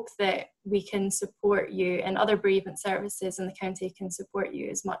we hope that we can support you, and other bereavement services in the county can support you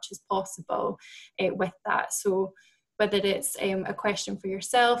as much as possible with that. So whether it's a question for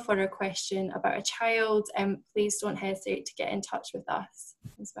yourself or a question about a child, please don't hesitate to get in touch with us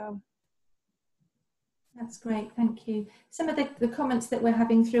as well. That's great, thank you. Some of the comments that we're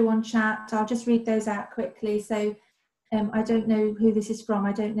having through on chat, I'll just read those out quickly. So I don't know who this is from.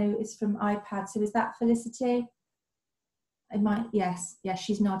 I don't know, it's from iPad. So is that Felicity? It might, yes,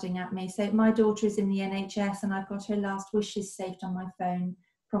 she's nodding at me. So my daughter is in the NHS and I've got her last wishes saved on my phone,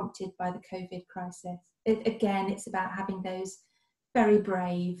 prompted by the COVID crisis. Again, it's about having those very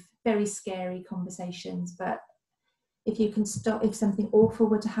brave, very scary conversations, but if you can stop, if something awful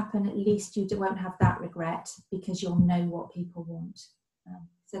were to happen, at least you won't have that regret because you'll know what people want.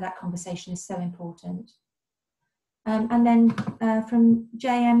 So that conversation is so important. And then from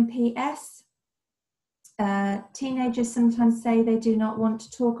JMPS, teenagers sometimes say they do not want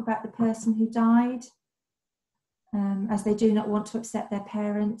to talk about the person who died, as they do not want to upset their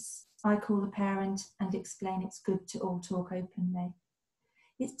parents. I call the parent and explain it's good to all talk openly.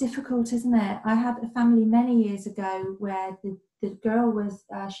 It's difficult, isn't it? I had a family many years ago where the girl was,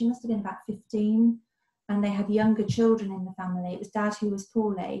 she must have been about 15, and they had younger children in the family. It was dad who was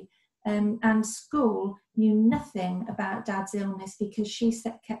poorly, and school knew nothing about dad's illness because she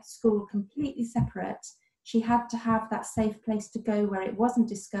kept school completely separate. She had to have that safe place to go where it wasn't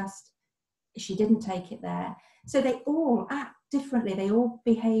discussed. She didn't take it there. So they all act differently, they all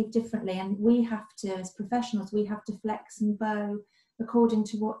behave differently, and we have to, as professionals, we have to flex and bow according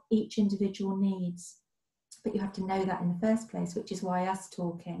to what each individual needs. But you have to know that in the first place, which is why us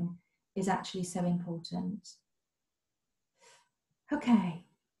talking is actually so important. Okay,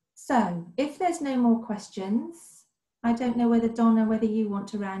 so if there's no more questions, I don't know whether Donna, whether you want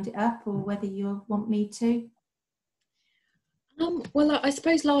to round it up or whether you want me to. Well, I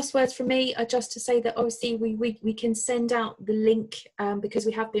suppose last words from me are just to say that obviously we can send out the link because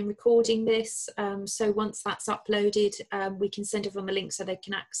we have been recording this. So once that's uploaded, we can send everyone the link so they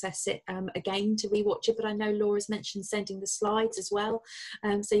can access it again to rewatch it. But I know Laura's mentioned sending the slides as well.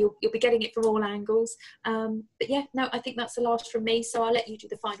 So you'll be getting it from all angles. But yeah, no, I think that's the last from me. So I'll let you do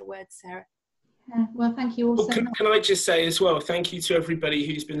the final words, Sarah. Well, thank you also. Well, can I just say as well, thank you to everybody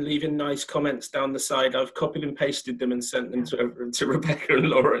who's been leaving nice comments down the side. I've copied and pasted them and sent them to Rebecca and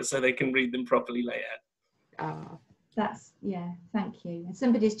Laura so they can read them properly later. That's, yeah, thank you. And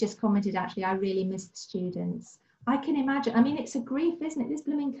somebody's just commented, actually, I really missed students. I can imagine, I mean, it's a grief, isn't it? This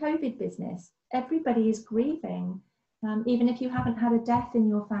blooming COVID business. Everybody is grieving. Even if you haven't had a death in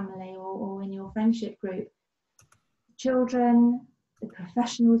your family or in your friendship group. Children, the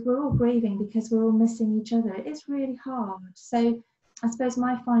professionals, we're all grieving because we're all missing each other. It is really hard. So I suppose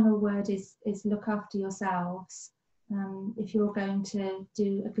my final word is look after yourselves. If you're going to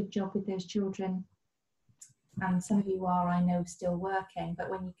do a good job with those children, and some of you are, I know, still working,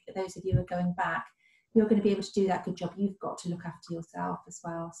 but when those of you are going back, you're going to be able to do that good job. You've got to look after yourself as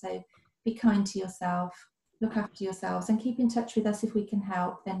well. So be kind to yourself, look after yourselves, and keep in touch with us if we can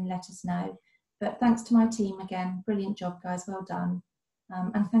help, then let us know. But thanks to my team again. Brilliant job, guys. Well done.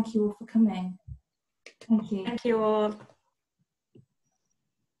 And thank you all for coming. Thank you. Thank you all.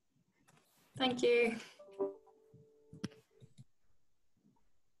 Thank you.